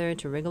together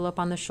to wriggle up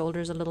on the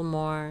shoulders a little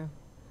more.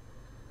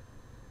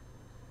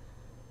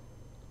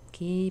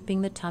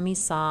 Keeping the tummy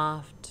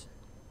soft.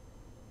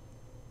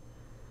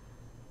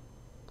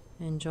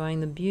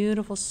 Enjoying the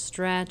beautiful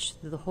stretch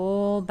through the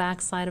whole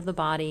backside of the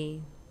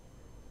body.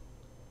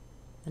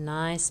 The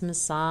nice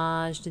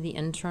massage to the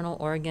internal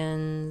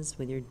organs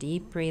with your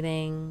deep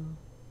breathing.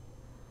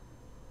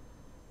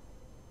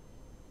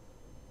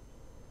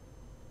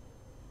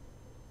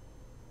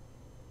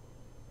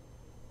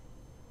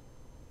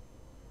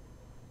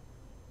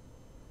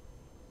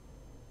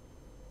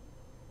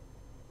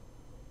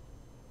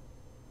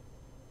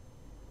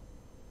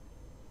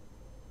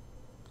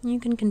 You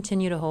can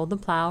continue to hold the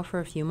plow for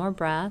a few more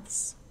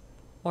breaths,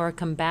 or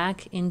come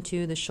back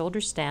into the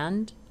shoulder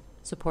stand,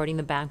 supporting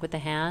the back with the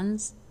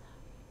hands,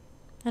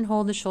 and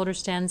hold the shoulder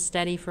stand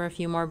steady for a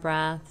few more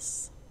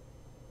breaths.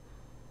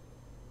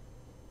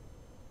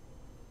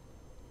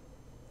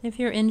 If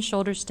you're in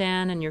shoulder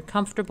stand and you're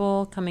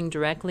comfortable coming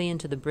directly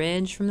into the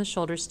bridge from the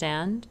shoulder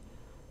stand,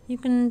 you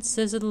can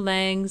scissor the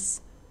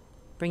legs,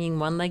 bringing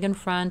one leg in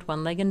front,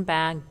 one leg in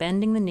back,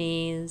 bending the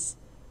knees,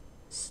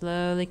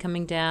 slowly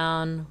coming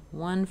down,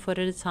 1 foot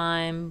at a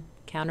time,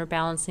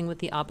 counterbalancing with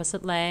the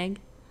opposite leg.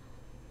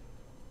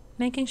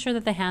 Making sure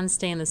that the hands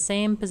stay in the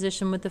same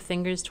position with the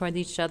fingers towards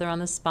each other on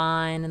the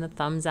spine and the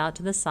thumbs out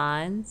to the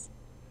sides.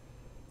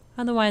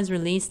 Otherwise,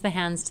 release the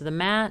hands to the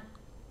mat.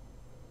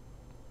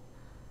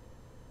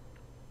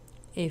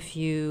 If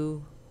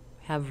you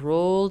have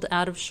rolled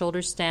out of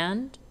shoulder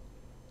stand,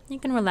 you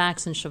can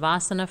relax in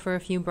Shavasana for a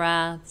few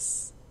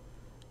breaths.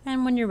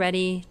 And when you're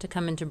ready to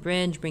come into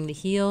bridge, bring the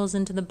heels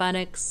into the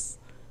buttocks,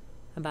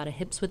 about a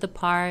hips width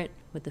apart,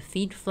 with the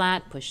feet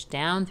flat, push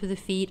down through the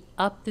feet,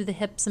 up through the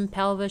hips and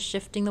pelvis,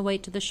 shifting the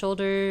weight to the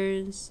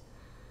shoulders.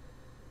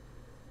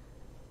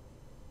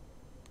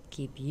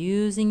 Keep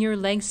using your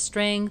leg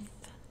strength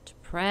to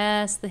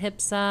press the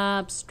hips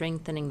up,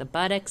 strengthening the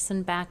buttocks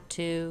and back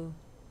too.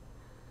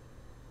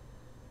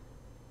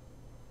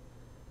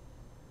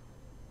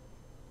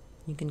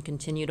 You can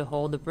continue to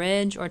hold the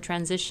bridge or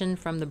transition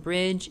from the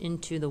bridge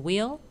into the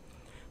wheel,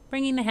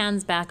 bringing the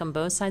hands back on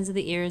both sides of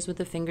the ears with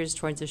the fingers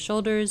towards the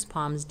shoulders,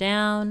 palms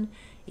down.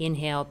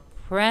 Inhale,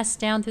 press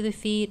down through the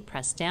feet,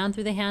 press down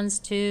through the hands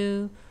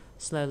too,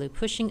 slowly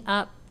pushing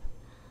up,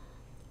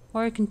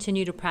 or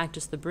continue to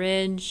practice the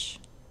bridge.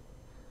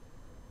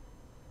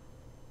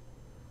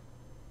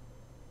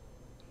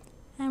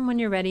 And when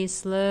you're ready,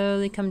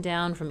 slowly come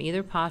down from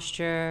either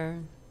posture.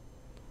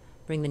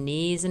 Bring the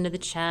knees into the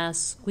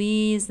chest,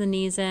 squeeze the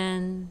knees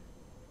in.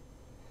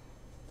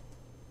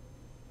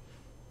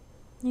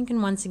 You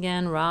can once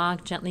again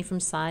rock gently from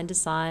side to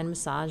side,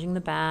 massaging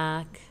the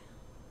back,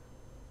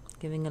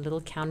 giving a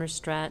little counter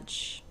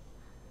stretch.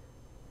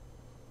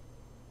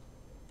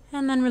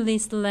 And then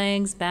release the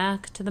legs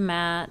back to the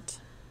mat.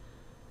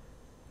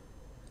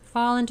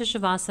 Fall into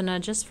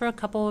Shavasana just for a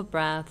couple of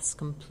breaths,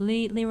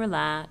 completely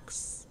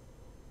relax.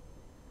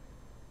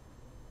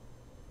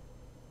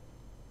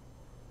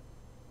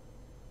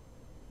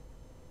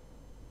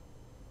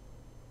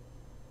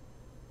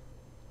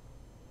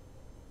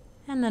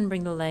 And then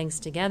bring the legs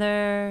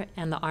together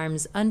and the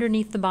arms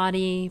underneath the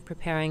body,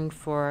 preparing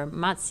for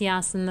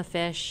Matsyasana, the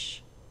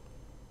fish,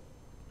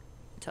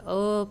 to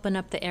open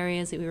up the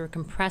areas that we were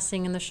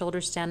compressing in the shoulder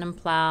stand and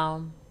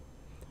plow.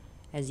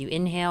 As you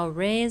inhale,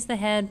 raise the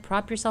head,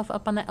 prop yourself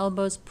up on the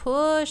elbows,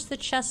 push the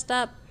chest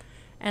up,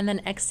 and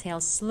then exhale,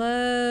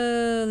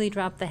 slowly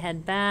drop the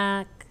head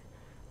back,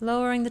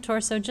 lowering the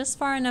torso just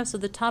far enough so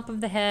the top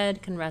of the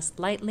head can rest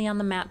lightly on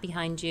the mat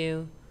behind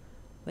you,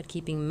 but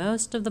keeping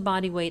most of the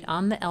body weight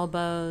on the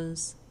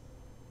elbows.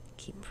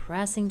 Keep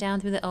pressing down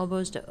through the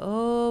elbows to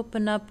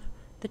open up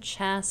the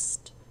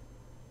chest,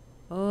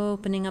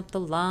 opening up the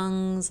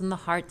lungs and the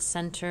heart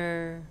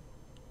center,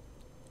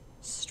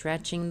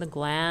 stretching the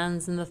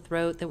glands in the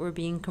throat that were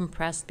being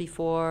compressed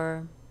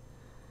before.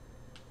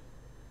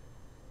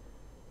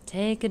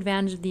 Take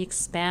advantage of the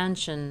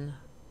expansion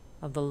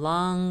of the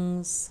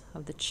lungs,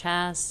 of the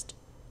chest.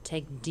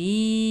 Take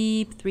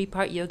deep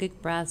 3-part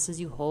yogic breaths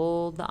as you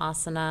hold the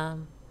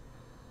asana.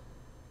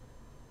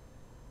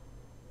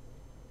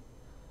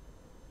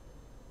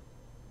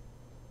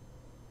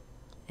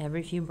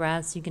 Every few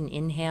breaths you can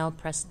inhale,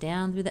 press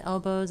down through the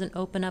elbows and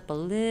open up a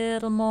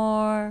little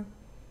more.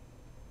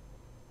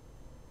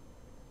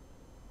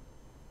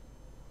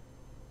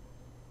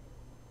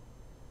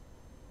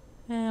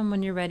 And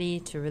when you're ready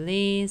to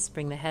release,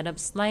 bring the head up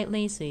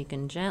slightly so you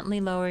can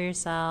gently lower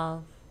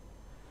yourself.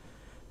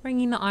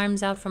 Bringing the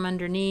arms out from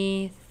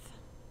underneath.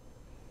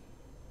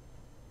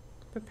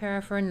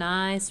 Prepare for a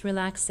nice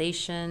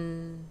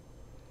relaxation.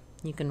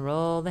 You can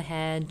roll the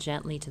head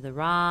gently to the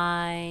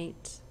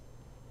right,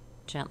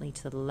 gently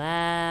to the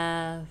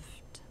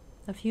left,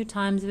 a few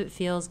times if it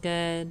feels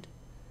good.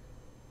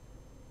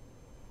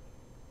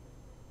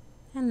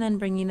 And then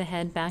bringing the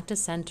head back to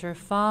center,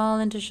 fall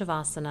into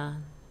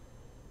Shavasana.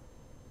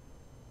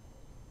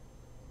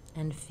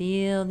 And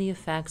feel the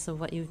effects of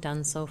what you've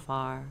done so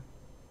far.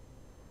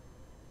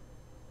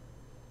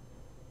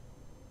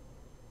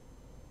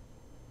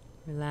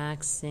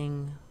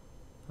 Relaxing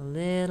a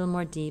little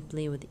more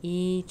deeply with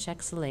each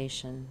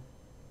exhalation.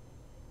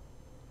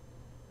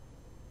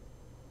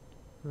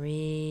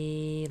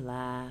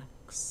 Relax.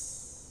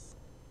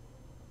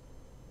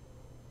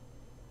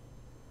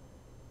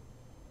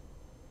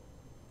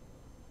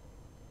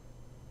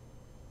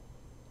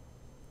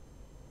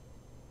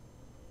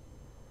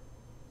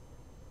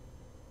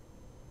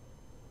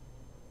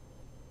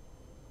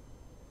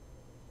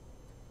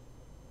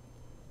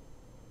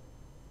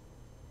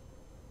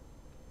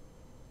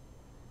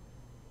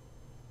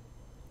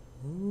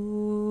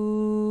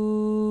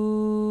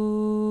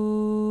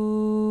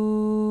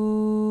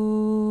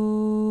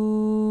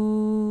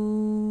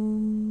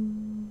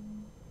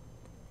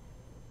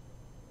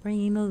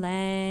 Bringing the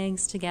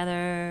legs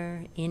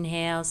together.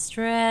 Inhale,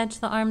 stretch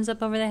the arms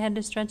up over the head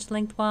to stretch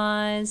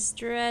lengthwise.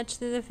 Stretch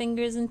through the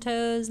fingers and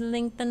toes.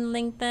 Lengthen,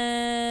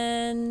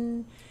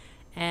 lengthen.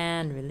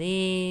 And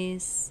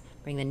release.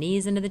 Bring the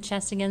knees into the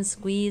chest again.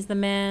 Squeeze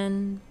them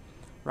in.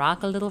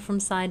 Rock a little from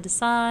side to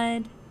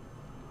side.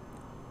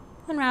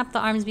 And wrap the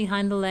arms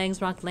behind the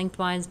legs. Rock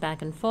lengthwise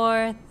back and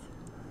forth.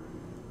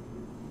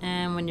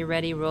 And when you're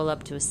ready, roll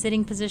up to a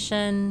sitting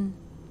position.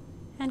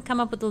 And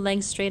come up with the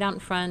legs straight out in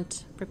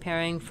front,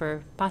 preparing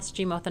for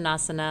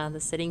Paschimottanasana,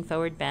 the sitting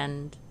forward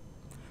bend.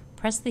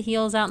 Press the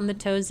heels out and the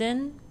toes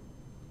in.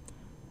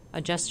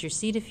 Adjust your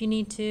seat if you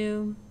need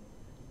to.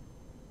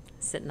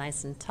 Sit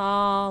nice and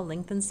tall,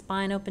 lengthen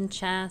spine, open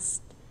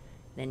chest.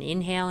 Then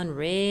inhale and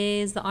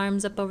raise the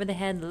arms up over the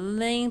head.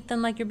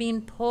 Lengthen like you're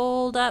being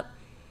pulled up.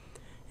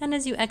 And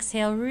as you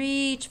exhale,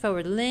 reach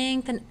forward.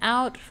 Lengthen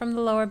out from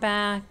the lower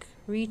back,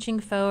 reaching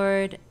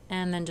forward.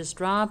 And then just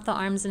drop the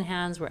arms and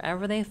hands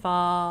wherever they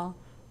fall.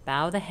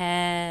 Bow the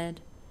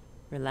head.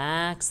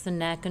 Relax the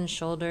neck and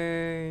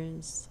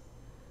shoulders.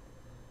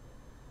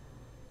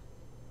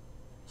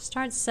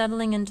 Start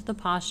settling into the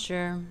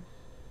posture.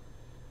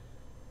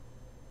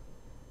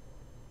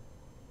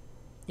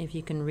 If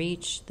you can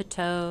reach the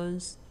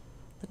toes,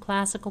 the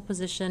classical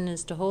position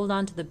is to hold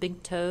on to the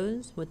big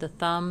toes with the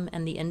thumb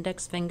and the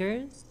index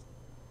fingers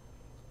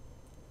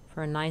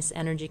for a nice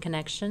energy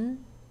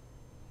connection.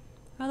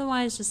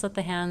 Otherwise, just let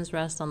the hands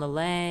rest on the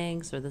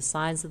legs or the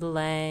sides of the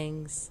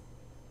legs.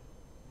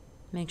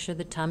 Make sure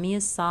the tummy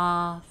is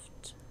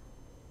soft.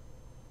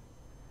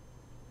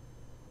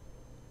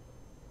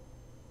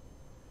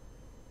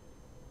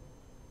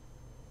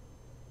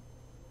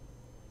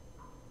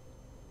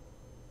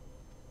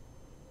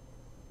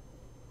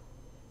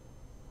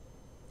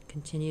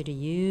 Continue to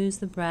use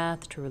the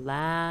breath to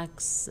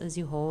relax as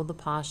you hold the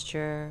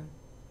posture.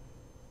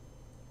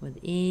 With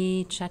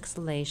each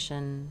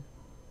exhalation,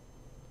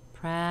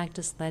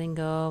 practice letting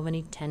go of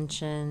any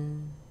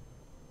tension,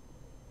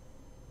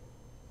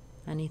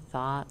 any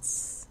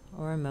thoughts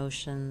or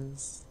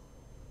emotions.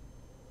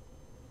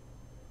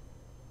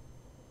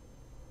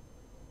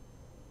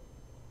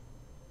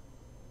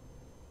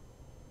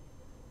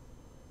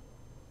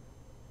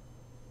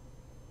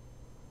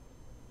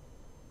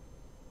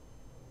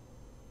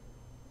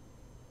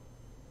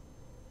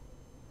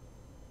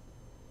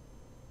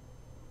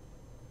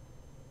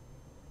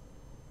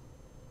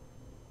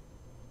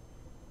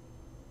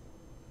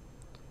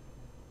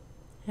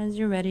 As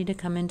you're ready to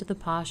come into the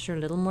posture a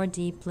little more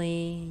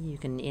deeply, you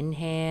can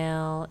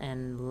inhale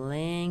and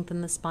lengthen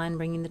the spine,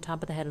 bringing the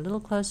top of the head a little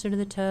closer to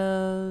the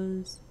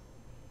toes.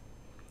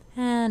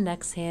 And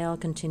exhale,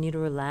 continue to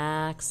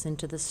relax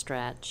into the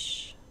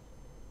stretch.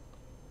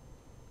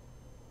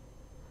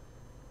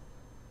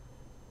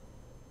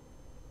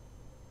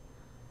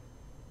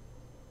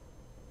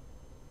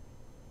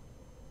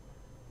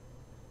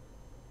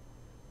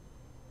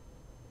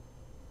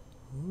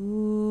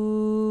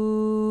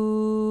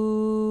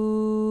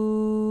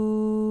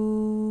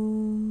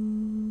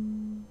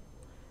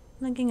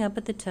 Looking up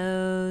at the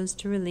toes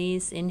to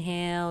release.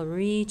 Inhale,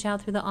 reach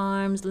out through the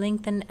arms,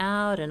 lengthen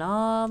out and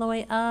all the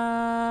way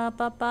up,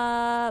 up,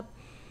 up.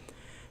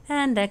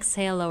 And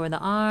exhale, lower the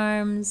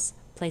arms,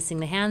 placing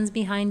the hands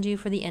behind you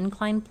for the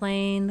inclined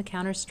plane, the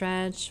counter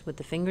stretch with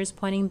the fingers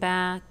pointing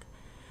back.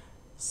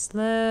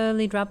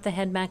 Slowly drop the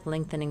head back,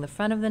 lengthening the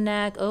front of the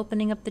neck,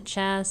 opening up the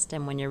chest.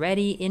 And when you're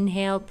ready,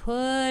 inhale,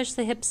 push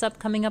the hips up,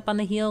 coming up on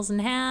the heels and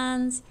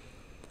hands.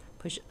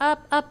 Push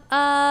up, up,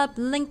 up,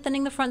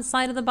 lengthening the front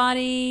side of the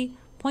body.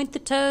 Point the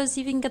toes,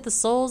 see if you can get the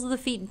soles of the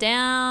feet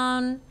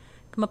down.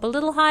 Come up a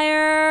little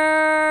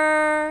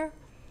higher.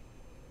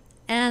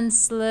 And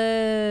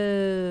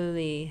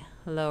slowly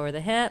lower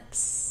the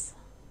hips.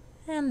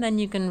 And then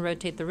you can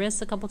rotate the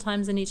wrists a couple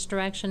times in each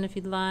direction if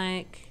you'd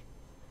like.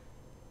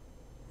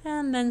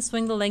 And then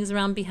swing the legs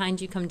around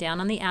behind you, come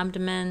down on the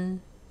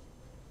abdomen.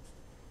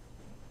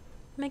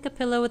 Make a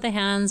pillow with the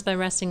hands by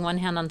resting one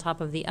hand on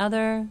top of the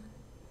other.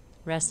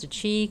 Rest a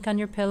cheek on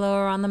your pillow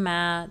or on the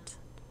mat.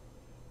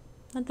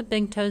 Let the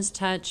big toes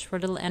touch for a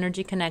little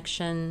energy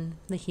connection,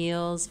 the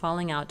heels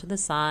falling out to the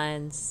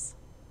sides.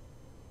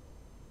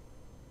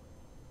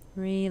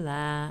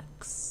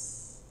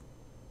 Relax.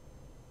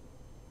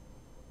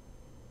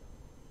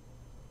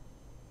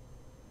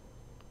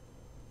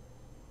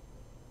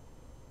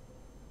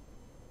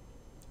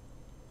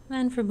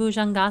 Then for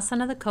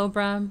Bhujangasana, the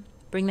Cobra,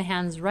 bring the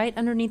hands right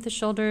underneath the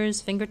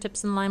shoulders,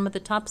 fingertips in line with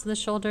the tops of the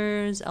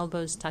shoulders,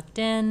 elbows tucked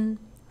in,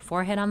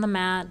 forehead on the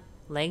mat,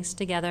 legs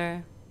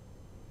together.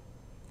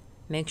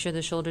 Make sure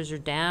the shoulders are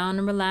down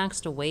and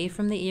relaxed away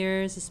from the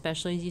ears,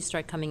 especially as you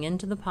start coming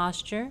into the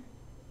posture.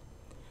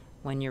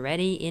 When you're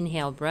ready,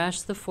 inhale,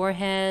 brush the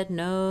forehead,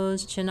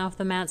 nose, chin off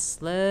the mat,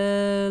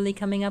 slowly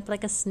coming up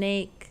like a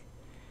snake.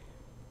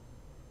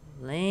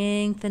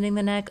 Lengthening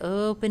the neck,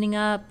 opening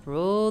up,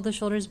 roll the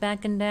shoulders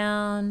back and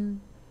down.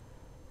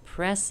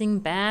 Pressing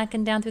back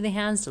and down through the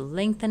hands to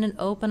lengthen and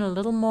open a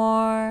little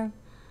more.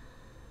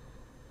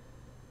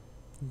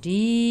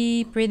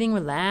 Deep breathing,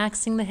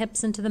 relaxing the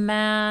hips into the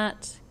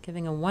mat,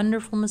 giving a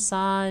wonderful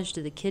massage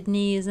to the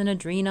kidneys and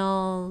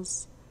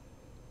adrenals.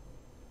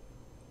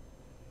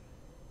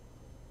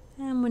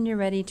 And when you're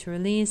ready to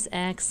release,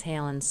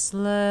 exhale and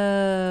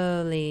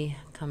slowly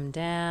come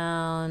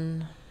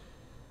down.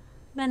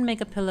 Then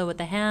make a pillow with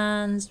the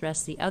hands,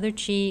 rest the other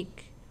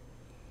cheek,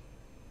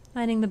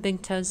 letting the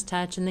big toes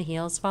touch and the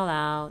heels fall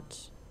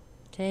out.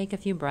 Take a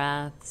few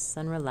breaths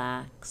and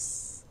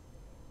relax.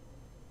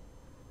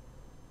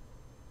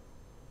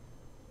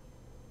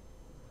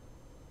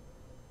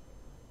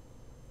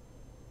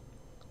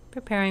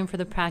 Preparing for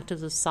the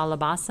practice of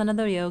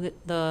Salabhasana,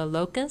 the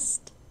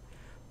locust.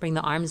 Bring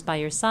the arms by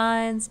your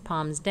sides,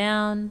 palms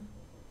down.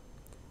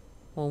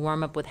 We'll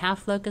warm up with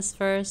half locust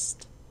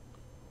first.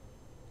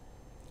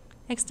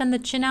 Extend the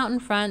chin out in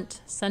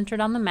front,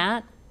 centered on the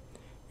mat.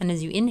 And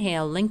as you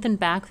inhale, lengthen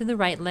back through the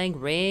right leg.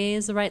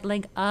 Raise the right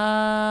leg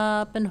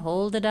up and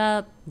hold it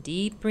up.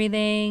 Deep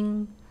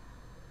breathing.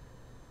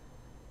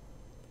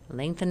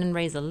 Lengthen and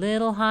raise a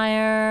little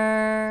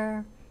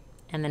higher.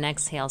 And then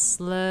exhale,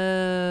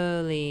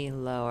 slowly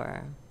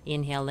lower.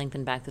 Inhale,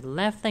 lengthen back through the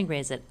left leg.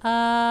 Raise it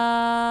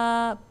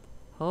up.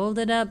 Hold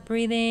it up,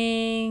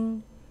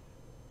 breathing.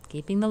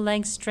 Keeping the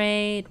leg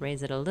straight.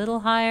 Raise it a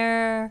little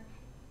higher.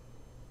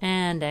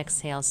 And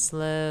exhale,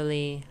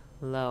 slowly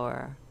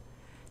lower.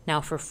 Now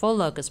for full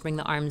locust, bring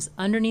the arms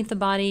underneath the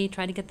body.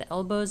 Try to get the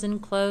elbows in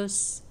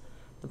close.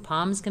 The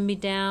palms can be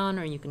down,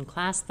 or you can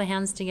clasp the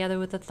hands together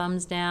with the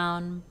thumbs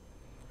down.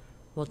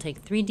 We'll take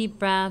 3 deep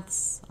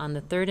breaths. On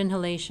the third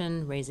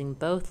inhalation, raising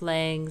both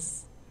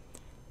legs.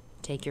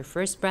 Take your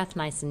first breath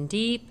nice and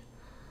deep.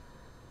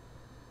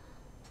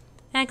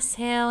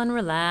 Exhale and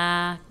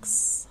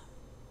relax.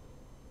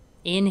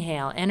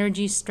 Inhale,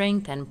 energy,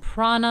 strength, and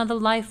prana, the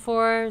life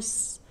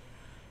force.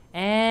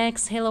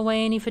 Exhale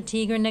away any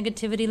fatigue or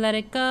negativity, let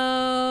it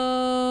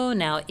go.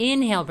 Now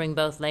inhale, bring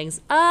both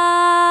legs up.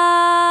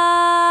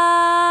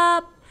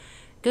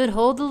 Good,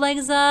 hold the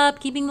legs up,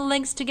 keeping the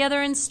legs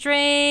together and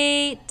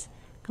straight.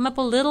 Come up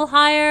a little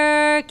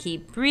higher,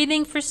 keep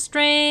breathing for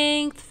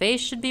strength.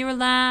 Face should be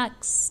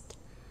relaxed.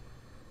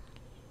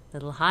 A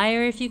little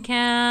higher if you can.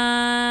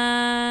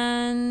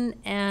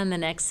 And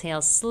then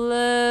exhale,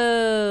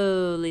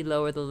 slowly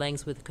lower the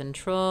legs with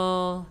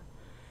control.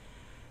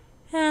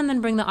 And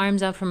then bring the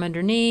arms out from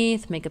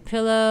underneath, make a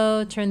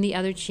pillow, turn the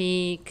other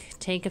cheek,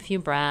 take a few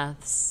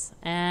breaths,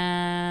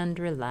 and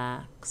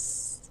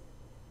relax.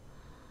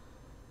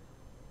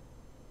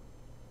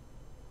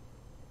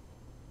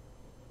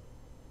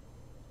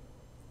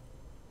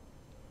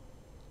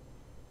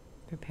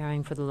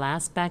 Preparing for the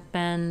last back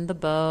bend, the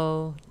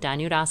bow,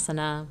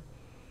 Dhanurasana.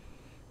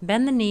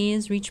 Bend the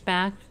knees, reach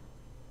back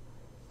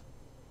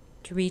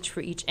to reach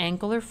for each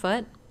ankle or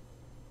foot.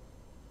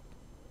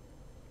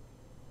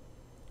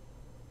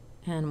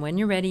 And when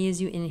you're ready, as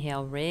you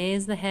inhale,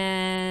 raise the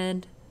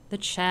head, the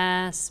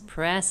chest,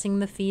 pressing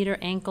the feet or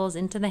ankles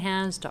into the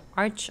hands to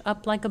arch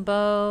up like a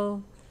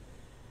bow.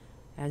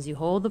 As you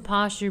hold the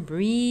posture,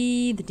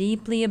 breathe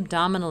deeply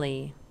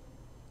abdominally,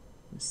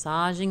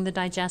 massaging the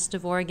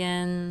digestive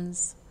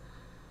organs,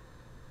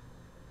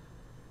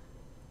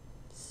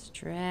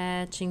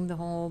 stretching the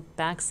whole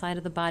back side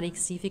of the body.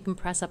 See if you can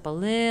press up a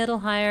little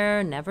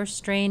higher, never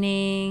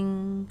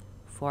straining,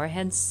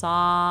 forehead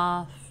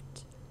soft.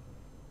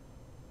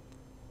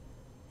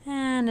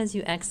 And as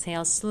you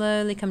exhale,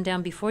 slowly come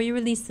down. Before you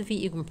release the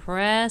feet, you can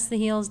press the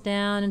heels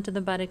down into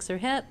the buttocks or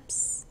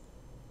hips.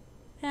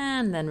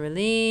 And then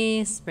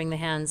release. Bring the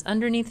hands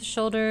underneath the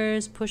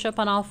shoulders. Push up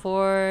on all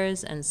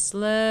fours. And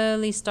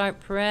slowly start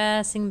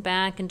pressing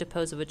back into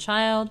pose of a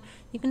child.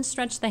 You can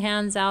stretch the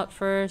hands out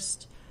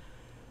first.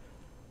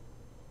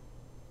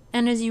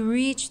 And as you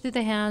reach through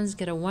the hands,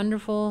 get a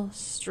wonderful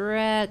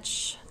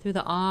stretch through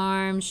the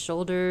arms,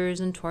 shoulders,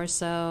 and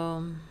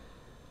torso.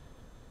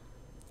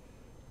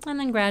 And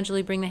then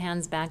gradually bring the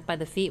hands back by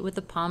the feet with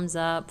the palms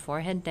up,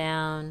 forehead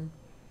down,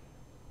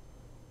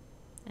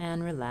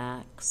 and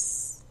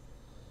relax.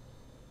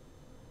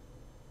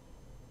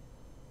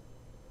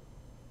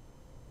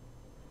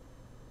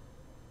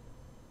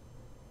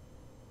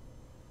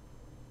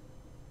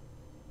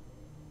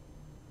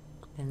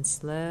 Then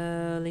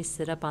slowly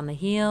sit up on the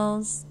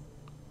heels.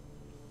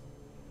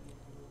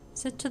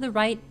 Sit to the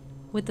right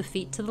with the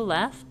feet to the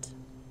left.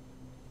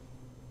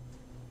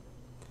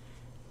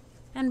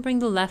 And bring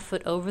the left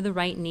foot over the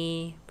right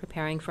knee,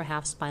 preparing for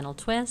half spinal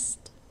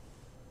twist.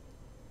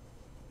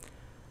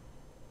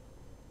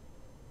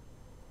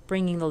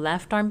 Bringing the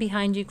left arm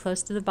behind you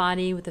close to the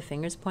body with the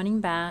fingers pointing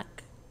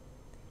back.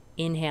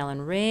 Inhale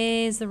and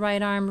raise the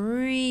right arm,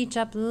 reach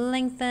up,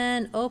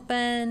 lengthen,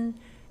 open.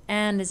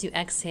 And as you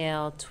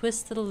exhale,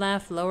 twist to the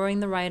left, lowering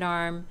the right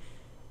arm,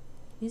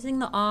 using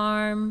the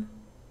arm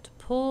to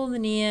pull the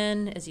knee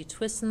in as you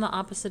twist in the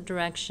opposite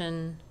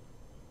direction.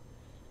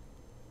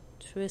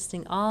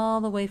 Twisting all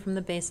the way from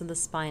the base of the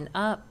spine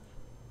up.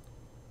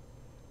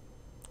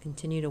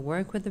 Continue to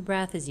work with the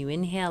breath as you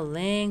inhale,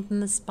 lengthen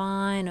the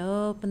spine,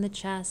 open the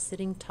chest,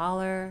 sitting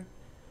taller.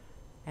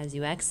 As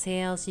you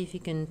exhale, see if you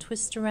can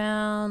twist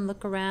around,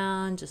 look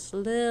around just a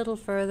little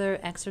further,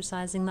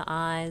 exercising the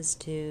eyes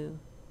too.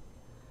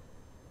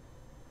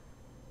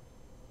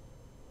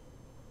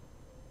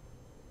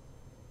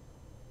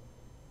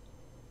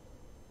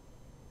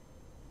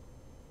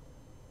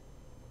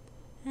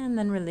 And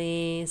then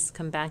release,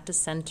 come back to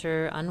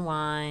center,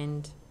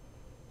 unwind.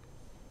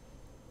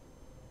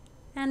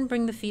 And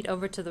bring the feet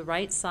over to the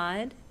right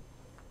side,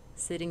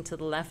 sitting to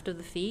the left of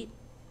the feet.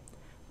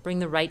 Bring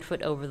the right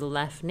foot over the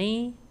left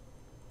knee.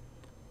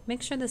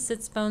 Make sure the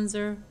sits bones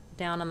are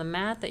down on the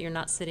mat, that you're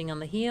not sitting on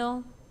the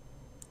heel.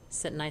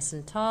 Sit nice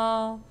and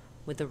tall,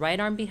 with the right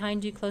arm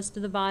behind you close to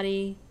the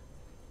body.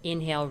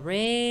 Inhale,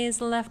 raise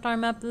the left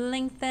arm up,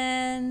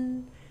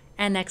 lengthen.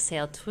 And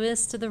exhale,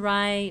 twist to the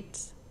right.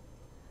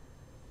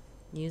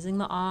 Using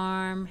the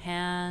arm,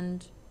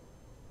 hand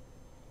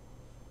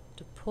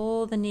To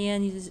pull the knee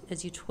in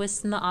as you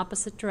twist in the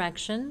opposite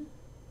direction.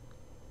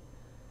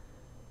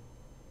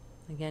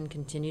 Again,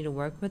 continue to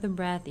work with the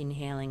breath,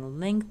 inhaling,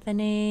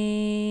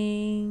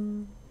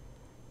 lengthening,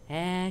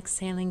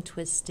 exhaling,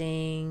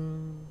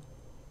 twisting.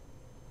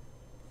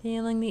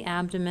 Feeling the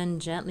abdomen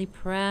gently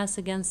press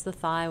against the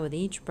thigh with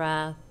each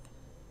breath.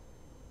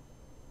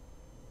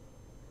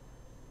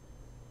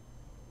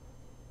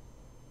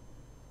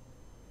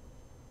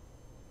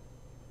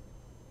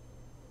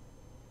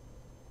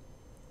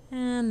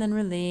 And then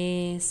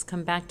release,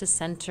 come back to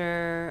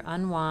center,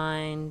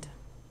 unwind.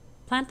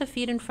 Plant the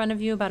feet in front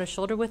of you about a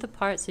shoulder width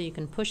apart so you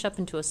can push up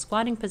into a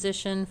squatting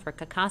position for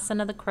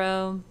Kakasana the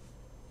Crow.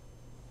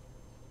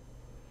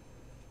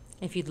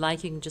 If you'd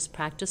like, you can just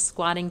practice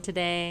squatting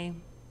today.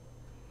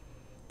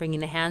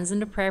 Bringing the hands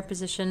into prayer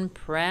position,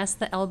 press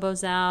the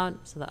elbows out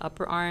so the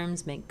upper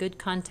arms make good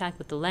contact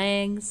with the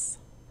legs.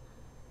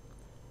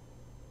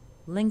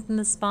 Lengthen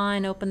the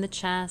spine, open the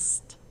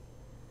chest.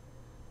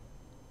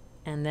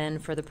 And then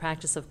for the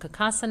practice of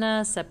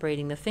Kakasana,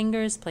 separating the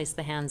fingers, place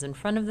the hands in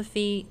front of the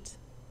feet.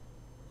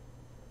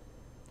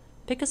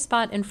 Pick a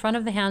spot in front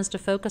of the hands to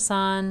focus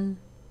on,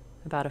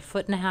 about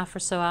 1.5 feet or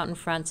so out in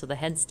front so the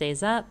head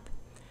stays up.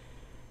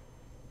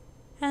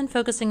 And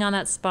focusing on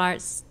that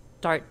spot,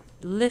 start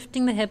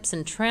lifting the hips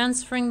and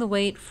transferring the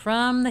weight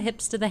from the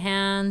hips to the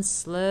hands,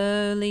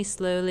 slowly,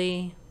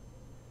 slowly.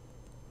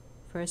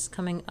 First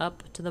coming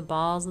up to the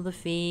balls of the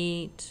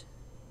feet,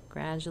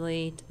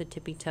 gradually to the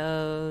tippy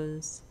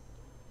toes.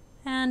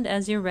 And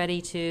as you're ready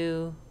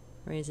to,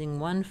 raising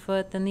one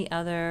foot then the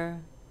other.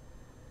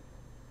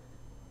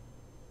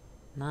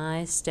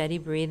 Nice steady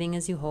breathing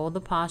as you hold the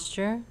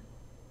posture.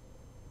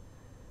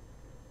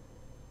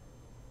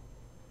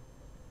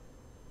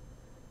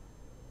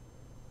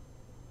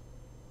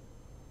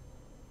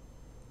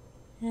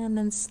 And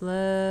then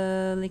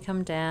slowly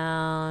come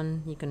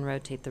down. You can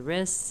rotate the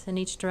wrists in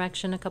each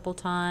direction a couple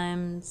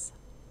times.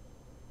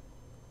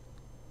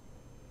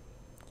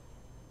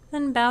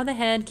 Then bow the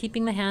head,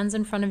 keeping the hands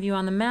in front of you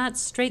on the mat.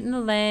 Straighten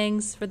the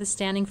legs for the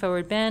standing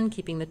forward bend,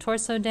 keeping the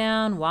torso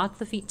down. Walk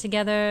the feet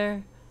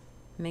together.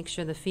 Make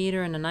sure the feet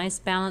are in a nice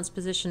balanced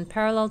position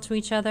parallel to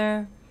each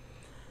other.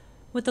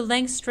 With the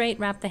legs straight,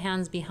 wrap the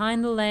hands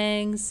behind the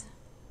legs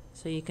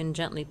so you can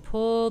gently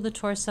pull the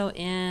torso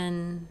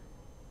in.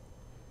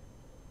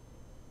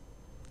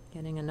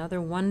 Getting another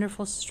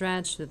wonderful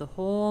stretch through the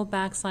whole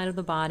backside of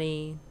the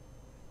body.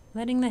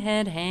 Letting the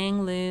head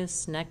hang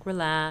loose, neck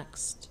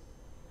relaxed.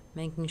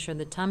 Making sure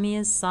the tummy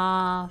is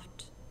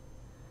soft.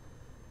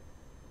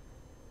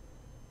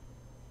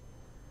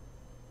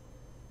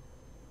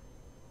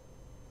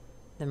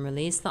 Then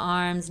release the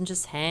arms and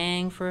just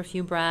hang for a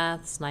few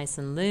breaths, nice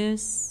and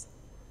loose.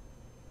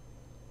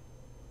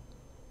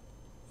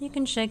 You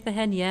can shake the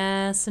head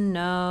yes and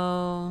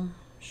no.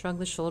 Shrug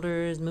the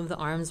shoulders, move the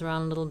arms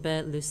around a little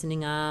bit,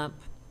 loosening up.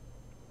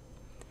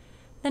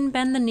 Then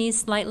bend the knees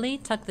slightly,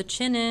 tuck the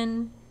chin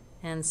in,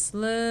 and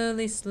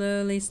slowly,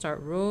 slowly start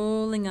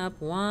rolling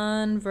up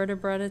one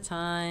vertebra at a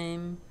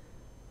time.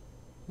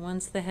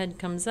 Once the head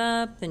comes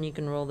up, then you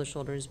can roll the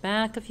shoulders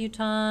back a few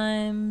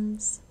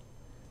times.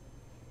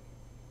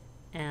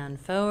 And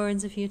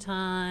forwards a few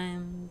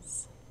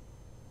times.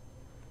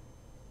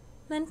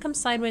 Then come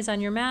sideways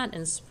on your mat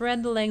and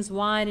spread the legs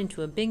wide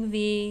into a big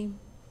V.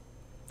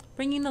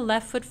 Bringing the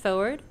left foot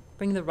forward,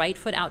 bring the right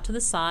foot out to the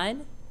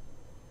side.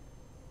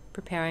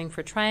 Preparing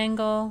for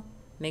triangle,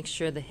 make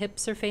sure the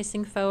hips are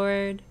facing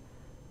forward.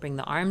 Bring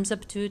the arms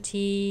up to a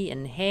T,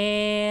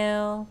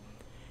 inhale.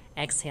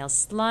 Exhale,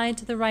 slide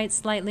to the right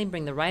slightly,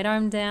 bring the right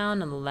arm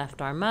down and the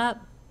left arm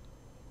up.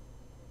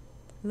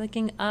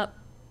 Looking up,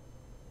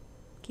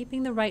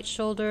 keeping the right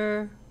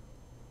shoulder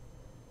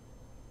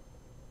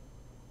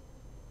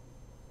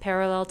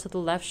parallel to the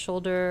left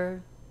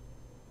shoulder.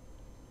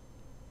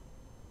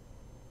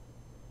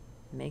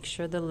 Make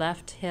sure the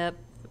left hip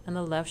and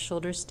the left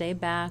shoulder stay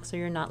back so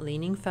you're not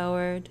leaning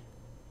forward.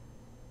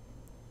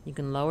 You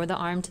can lower the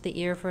arm to the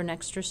ear for an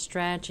extra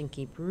stretch and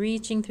keep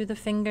reaching through the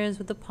fingers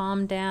with the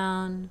palm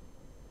down.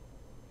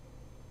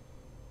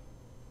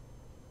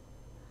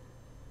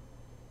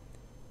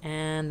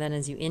 And then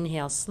as you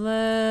inhale,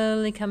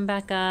 slowly come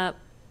back up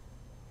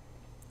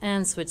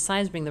and switch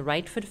sides. Bring the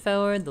right foot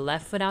forward, the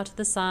left foot out to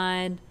the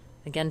side.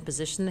 Again,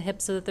 position the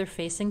hips so that they're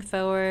facing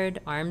forward.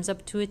 Arms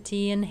up to a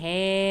T,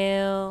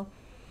 inhale.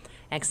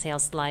 Exhale,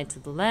 slide to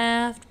the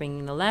left,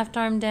 bringing the left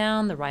arm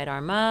down, the right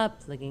arm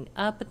up, looking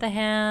up at the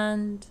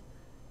hand.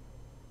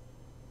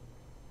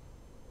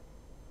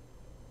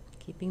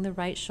 Keeping the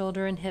right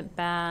shoulder and hip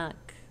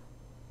back.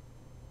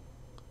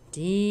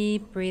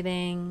 Deep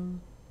breathing.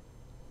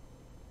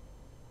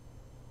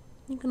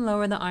 You can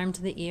lower the arm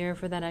to the ear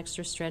for that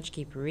extra stretch.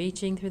 Keep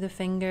reaching through the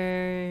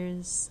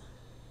fingers.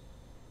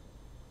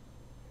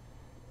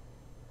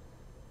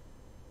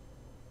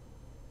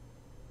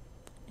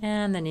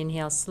 And then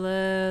inhale,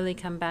 slowly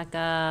come back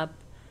up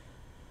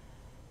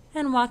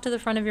and walk to the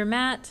front of your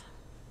mat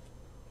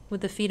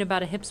with the feet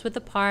about a hip's width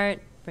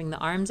apart. Bring the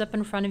arms up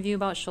in front of you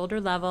about shoulder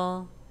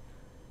level.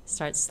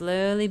 Start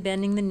slowly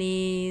bending the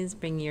knees.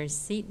 Bring your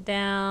seat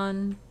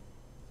down.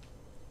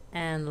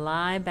 and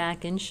lie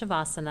back in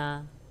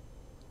Shavasana,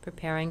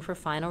 preparing for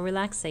final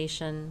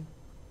relaxation.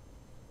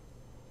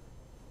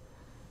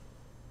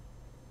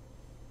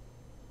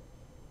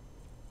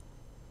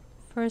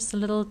 First, a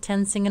little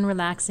tensing and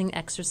relaxing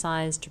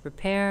exercise to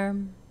prepare.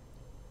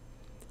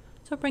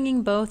 So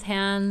bringing both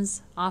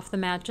hands off the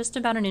mat just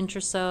about an inch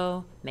or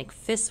so. Make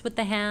fists with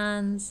the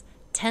hands,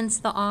 tense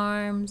the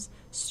arms,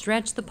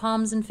 stretch the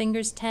palms and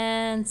fingers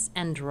tense,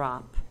 and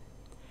drop.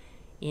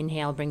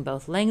 Inhale, bring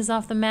both legs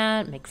off the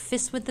mat, make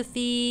fists with the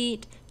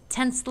feet,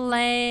 tense the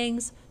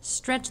legs,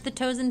 stretch the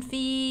toes and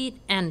feet,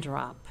 and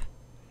drop.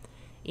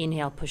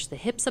 Inhale, push the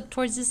hips up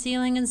towards the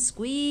ceiling and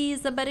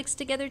squeeze the buttocks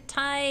together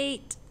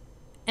tight,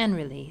 and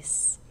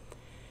release.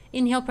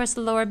 Inhale, press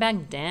the lower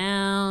back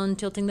down,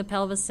 tilting the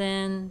pelvis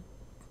in,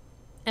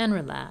 and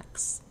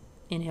relax.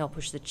 Inhale,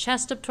 push the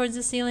chest up towards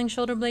the ceiling,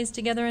 shoulder blades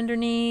together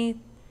underneath,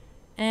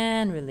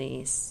 and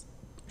release.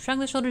 Shrug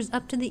the shoulders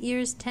up to the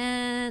ears,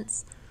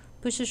 tense.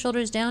 Push the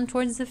shoulders down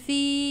towards the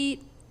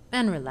feet,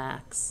 and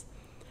relax.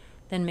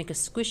 Then make a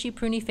squishy,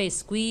 pruny face.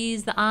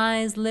 Squeeze the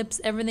eyes,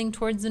 lips, everything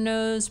towards the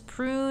nose.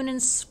 Prune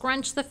and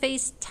scrunch the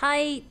face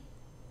tight,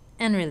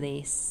 and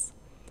release.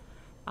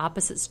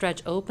 Opposite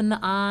stretch, open the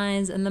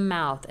eyes and the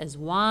mouth as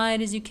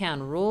wide as you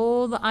can.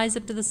 Roll the eyes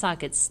up to the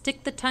sockets.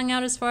 Stick the tongue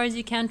out as far as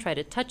you can. Try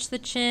to touch the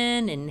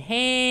chin.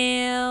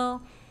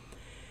 Inhale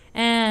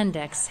and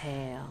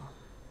exhale.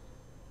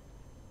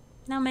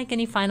 Now make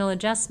any final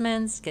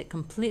adjustments. Get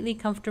completely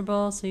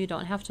comfortable so you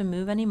don't have to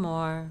move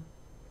anymore.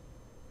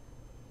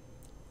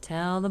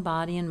 Tell the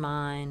body and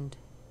mind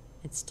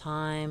it's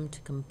time to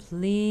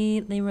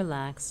completely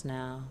relax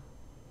now.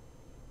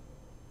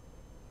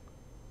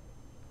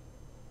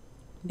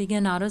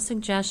 Begin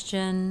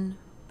autosuggestion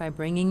by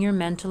bringing your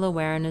mental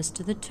awareness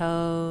to the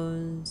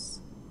toes.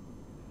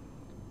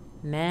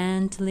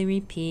 Mentally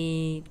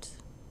repeat,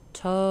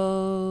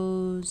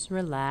 toes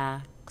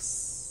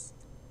relax.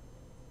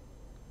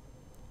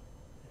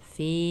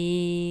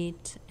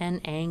 Feet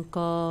and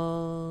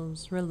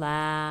ankles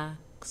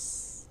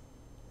relax.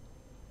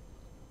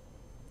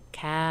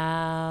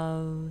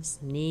 Calves,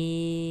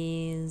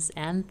 knees,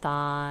 and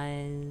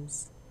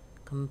thighs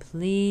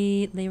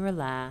completely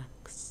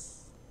relax.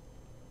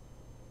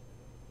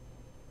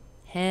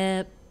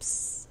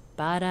 Hips,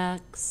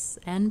 buttocks,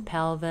 and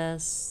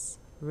pelvis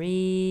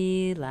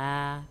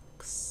relax.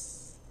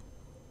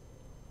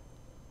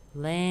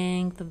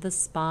 Length of the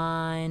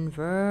spine,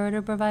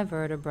 vertebra by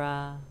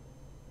vertebra.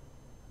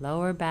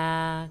 Lower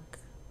back,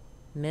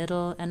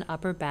 middle and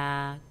upper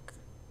back,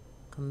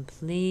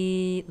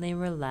 completely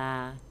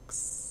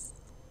relax.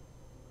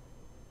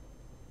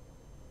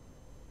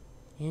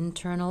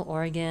 Internal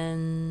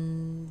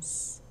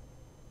organs,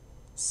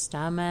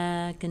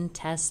 stomach,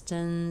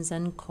 intestines,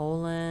 and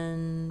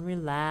colon,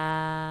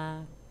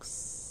 relax.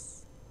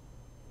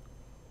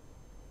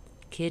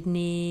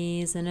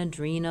 Kidneys and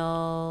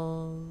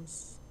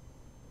adrenals,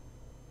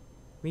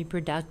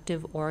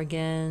 reproductive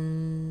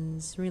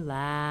organs,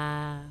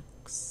 relax.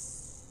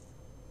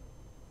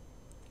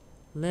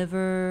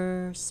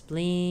 Liver,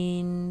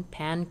 spleen,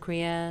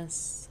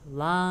 pancreas,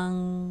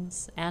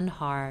 lungs, and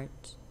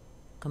heart,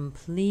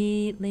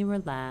 completely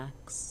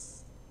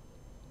relax.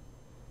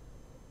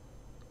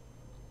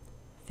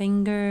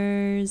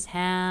 Fingers,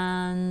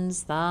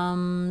 hands,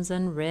 thumbs,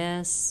 and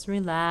wrists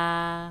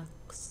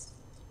relax.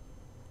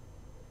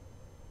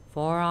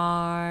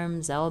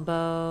 Forearms,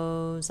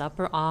 elbows,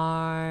 upper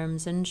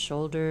arms, and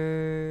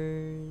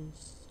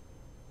shoulders.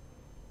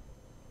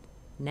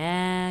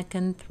 Neck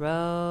and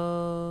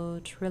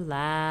throat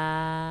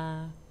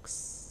relax.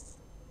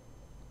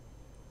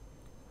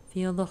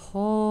 Feel the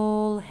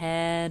whole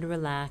head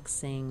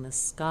relaxing, the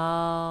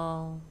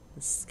skull,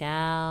 the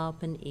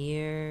scalp, and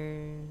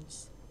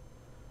ears.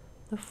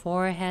 The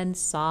forehead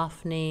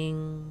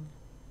softening,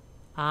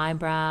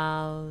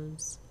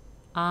 eyebrows,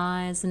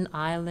 eyes and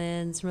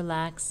eyelids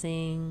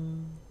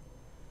relaxing,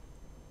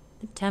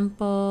 the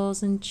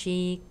temples and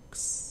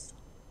cheeks,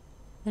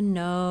 the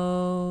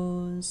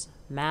nose,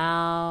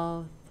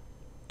 mouth,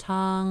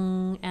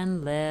 tongue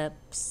and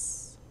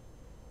lips,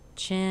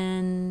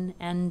 chin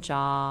and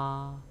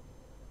jaw,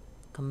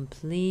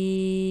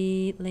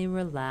 completely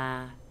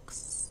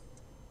relaxed.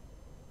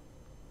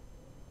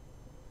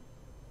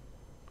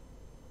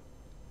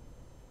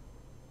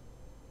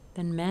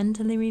 Then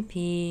mentally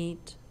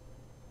repeat,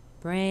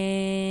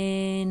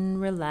 brain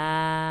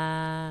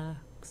relax,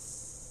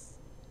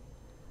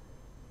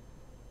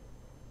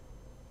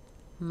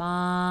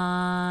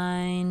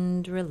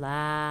 mind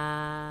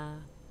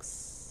relax,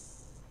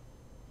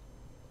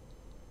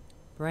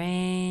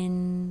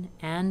 brain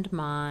and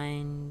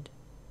mind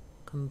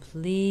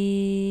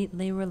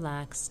completely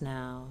relax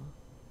now.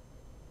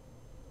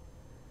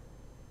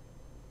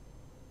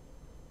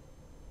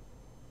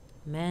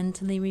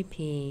 Mentally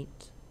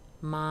repeat,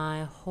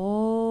 my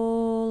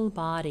whole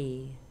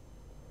body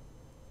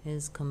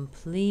is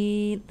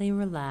completely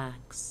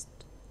relaxed.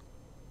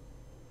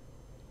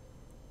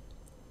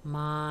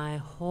 My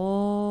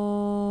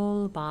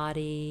whole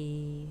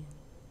body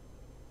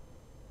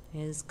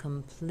is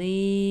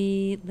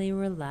completely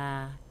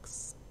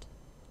relaxed.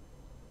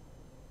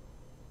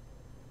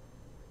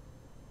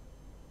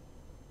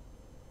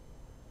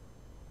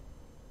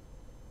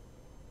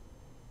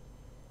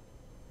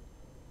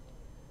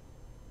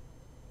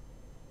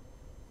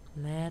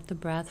 the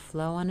breath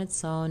flow on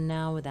its own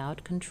now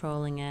without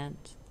controlling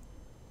it.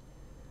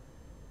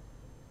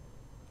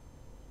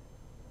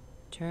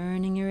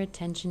 Turning your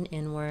attention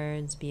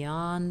inwards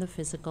beyond the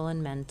physical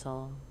and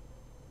mental.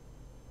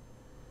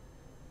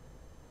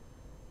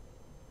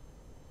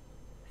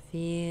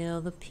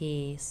 Feel the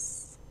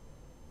peace,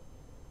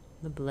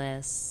 the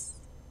bliss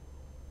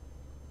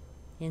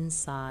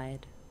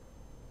inside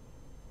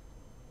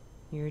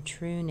your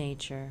true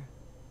nature.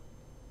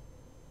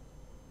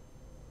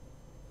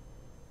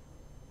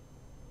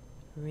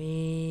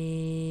 Relax.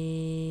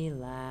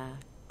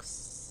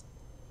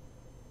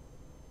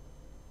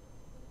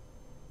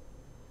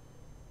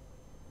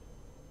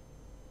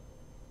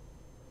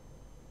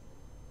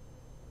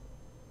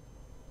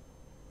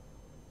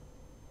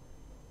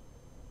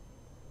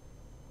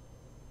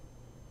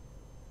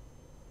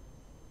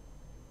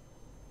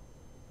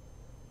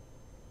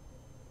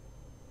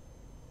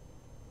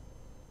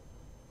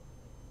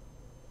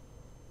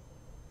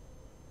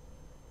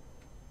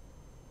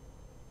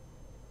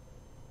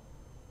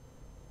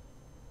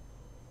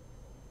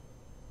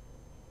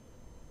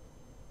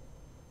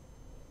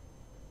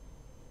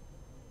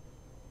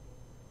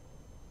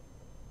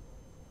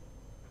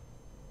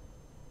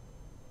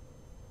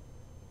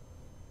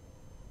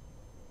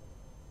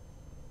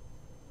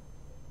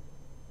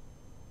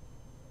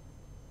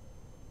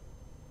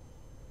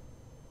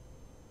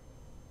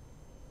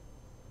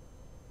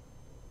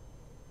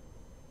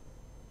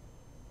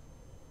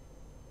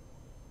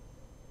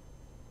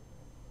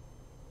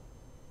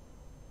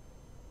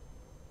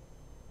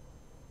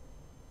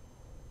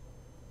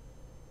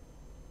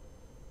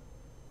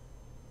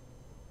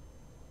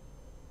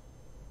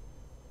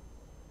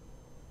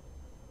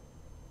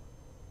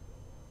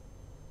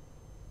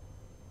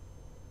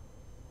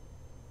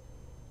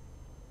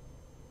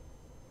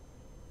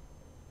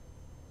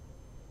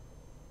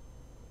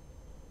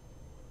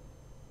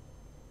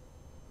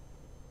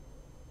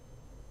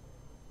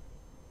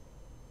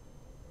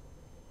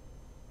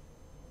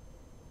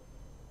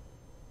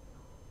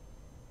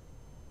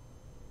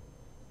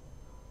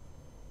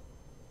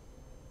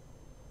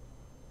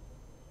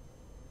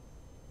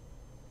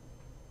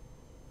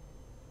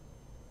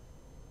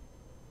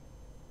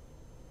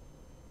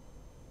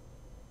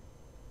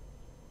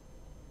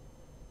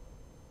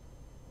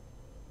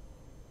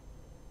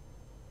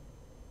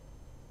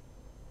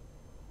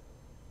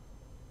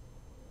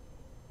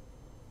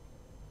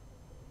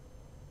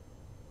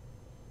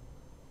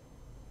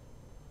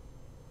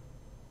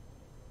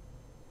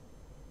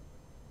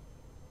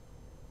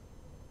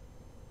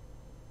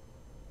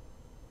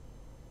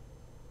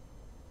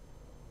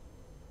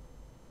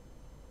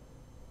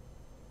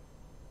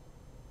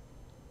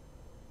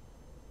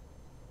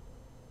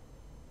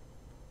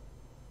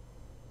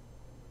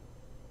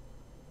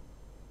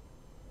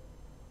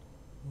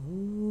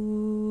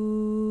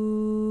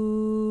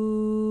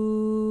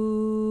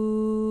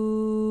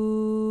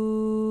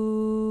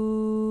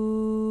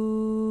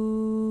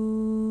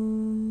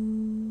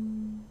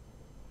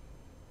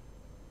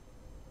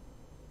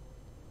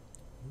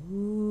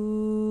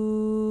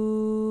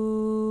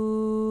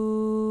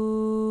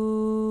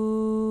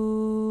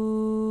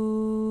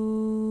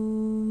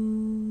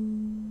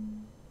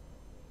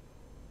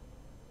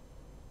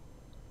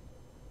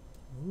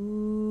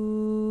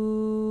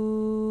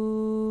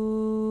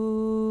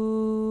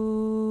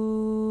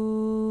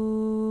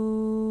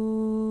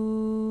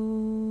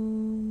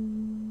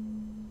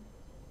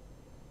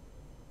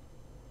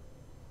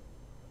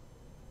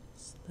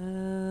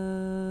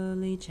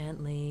 Slowly,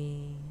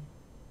 gently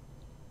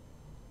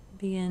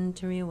begin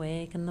to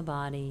reawaken the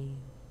body,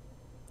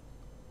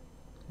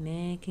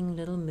 making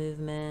little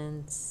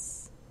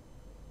movements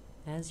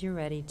as you're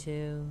ready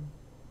to.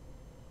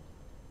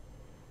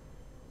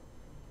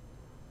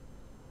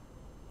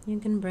 You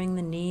can bring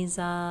the knees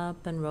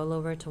up and roll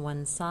over to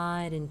one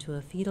side into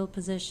a fetal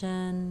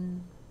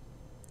position.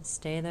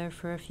 Stay there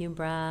for a few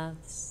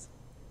breaths.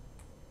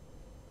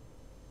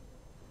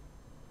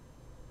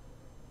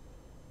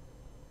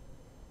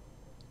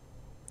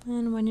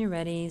 And when you're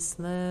ready,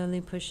 slowly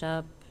push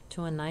up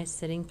to a nice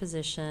sitting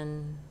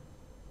position,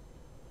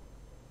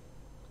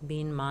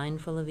 being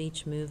mindful of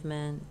each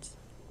movement.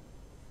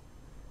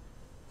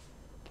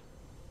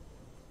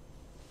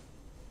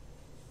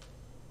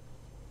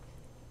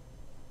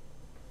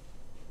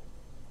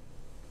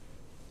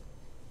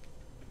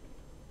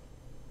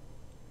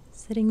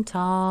 Sitting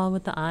tall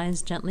with the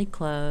eyes gently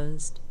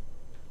closed.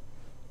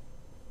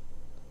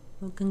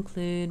 We'll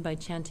conclude by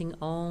chanting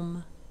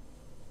Om,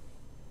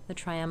 the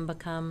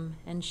Triambakam,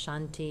 and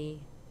Shanti,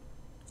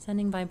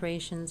 sending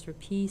vibrations for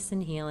peace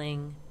and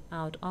healing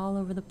out all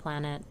over the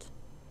planet,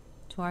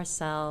 to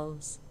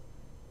ourselves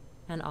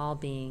and all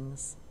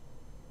beings.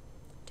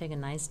 Take a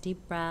nice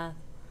deep breath.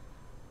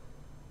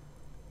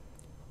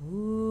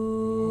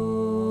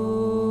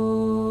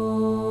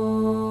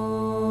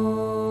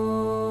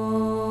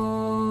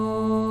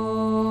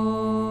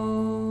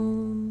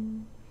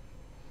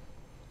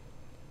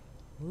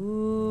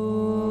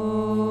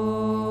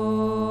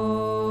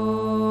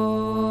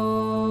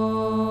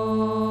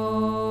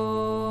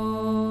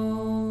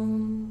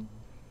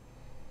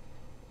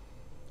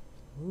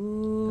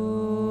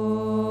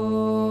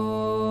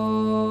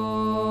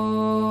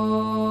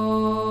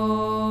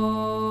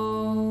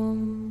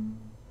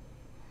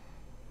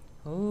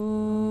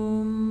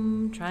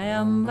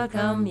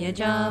 Trayambakam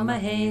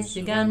yajamahe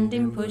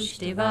sugandhim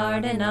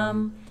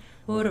pushtivardhanam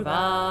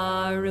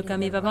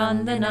Urvarukamiva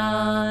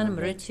bandhanan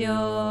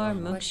mrityor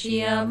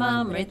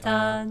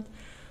mukshiyamamritad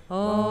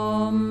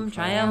Om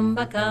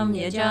Trayambakam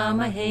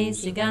yajamahe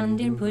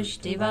sugandhim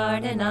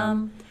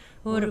pushtivardhanam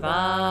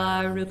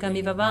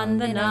Urvarukamiva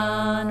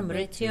bandhanan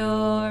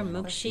mrityor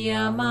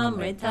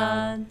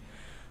mukshiyamamritad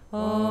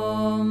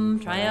Om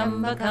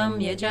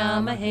Trayambakam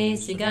yajamahe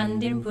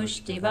sugandhim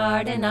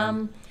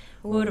pushtivardhanam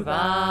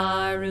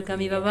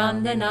Urvarukamiva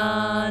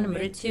bandhanan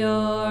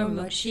mrityor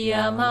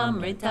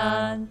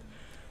mukshiyamamritad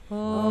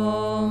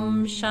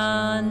Om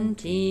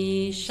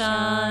Shanti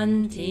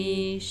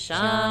Shanti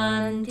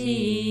Shanti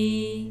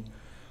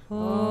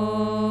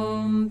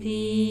Om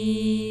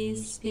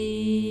Peace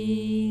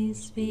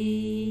Peace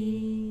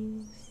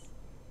Peace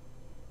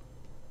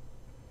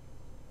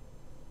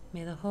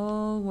May the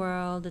whole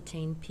world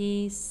attain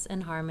peace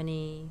and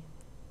harmony.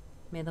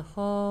 May the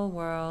whole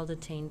world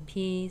attain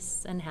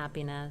peace and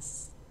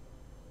happiness.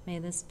 May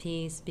this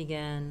peace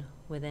begin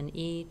within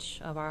each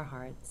of our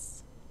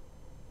hearts.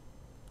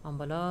 Om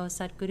Bolo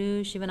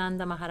Satguru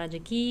Shivananda Maharaj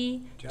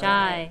Ki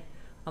Jai.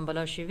 Om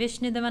Bolo Shri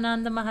Vishnu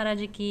Devananda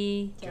Maharaj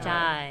Ki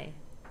Jai.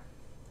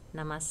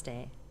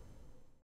 Namaste.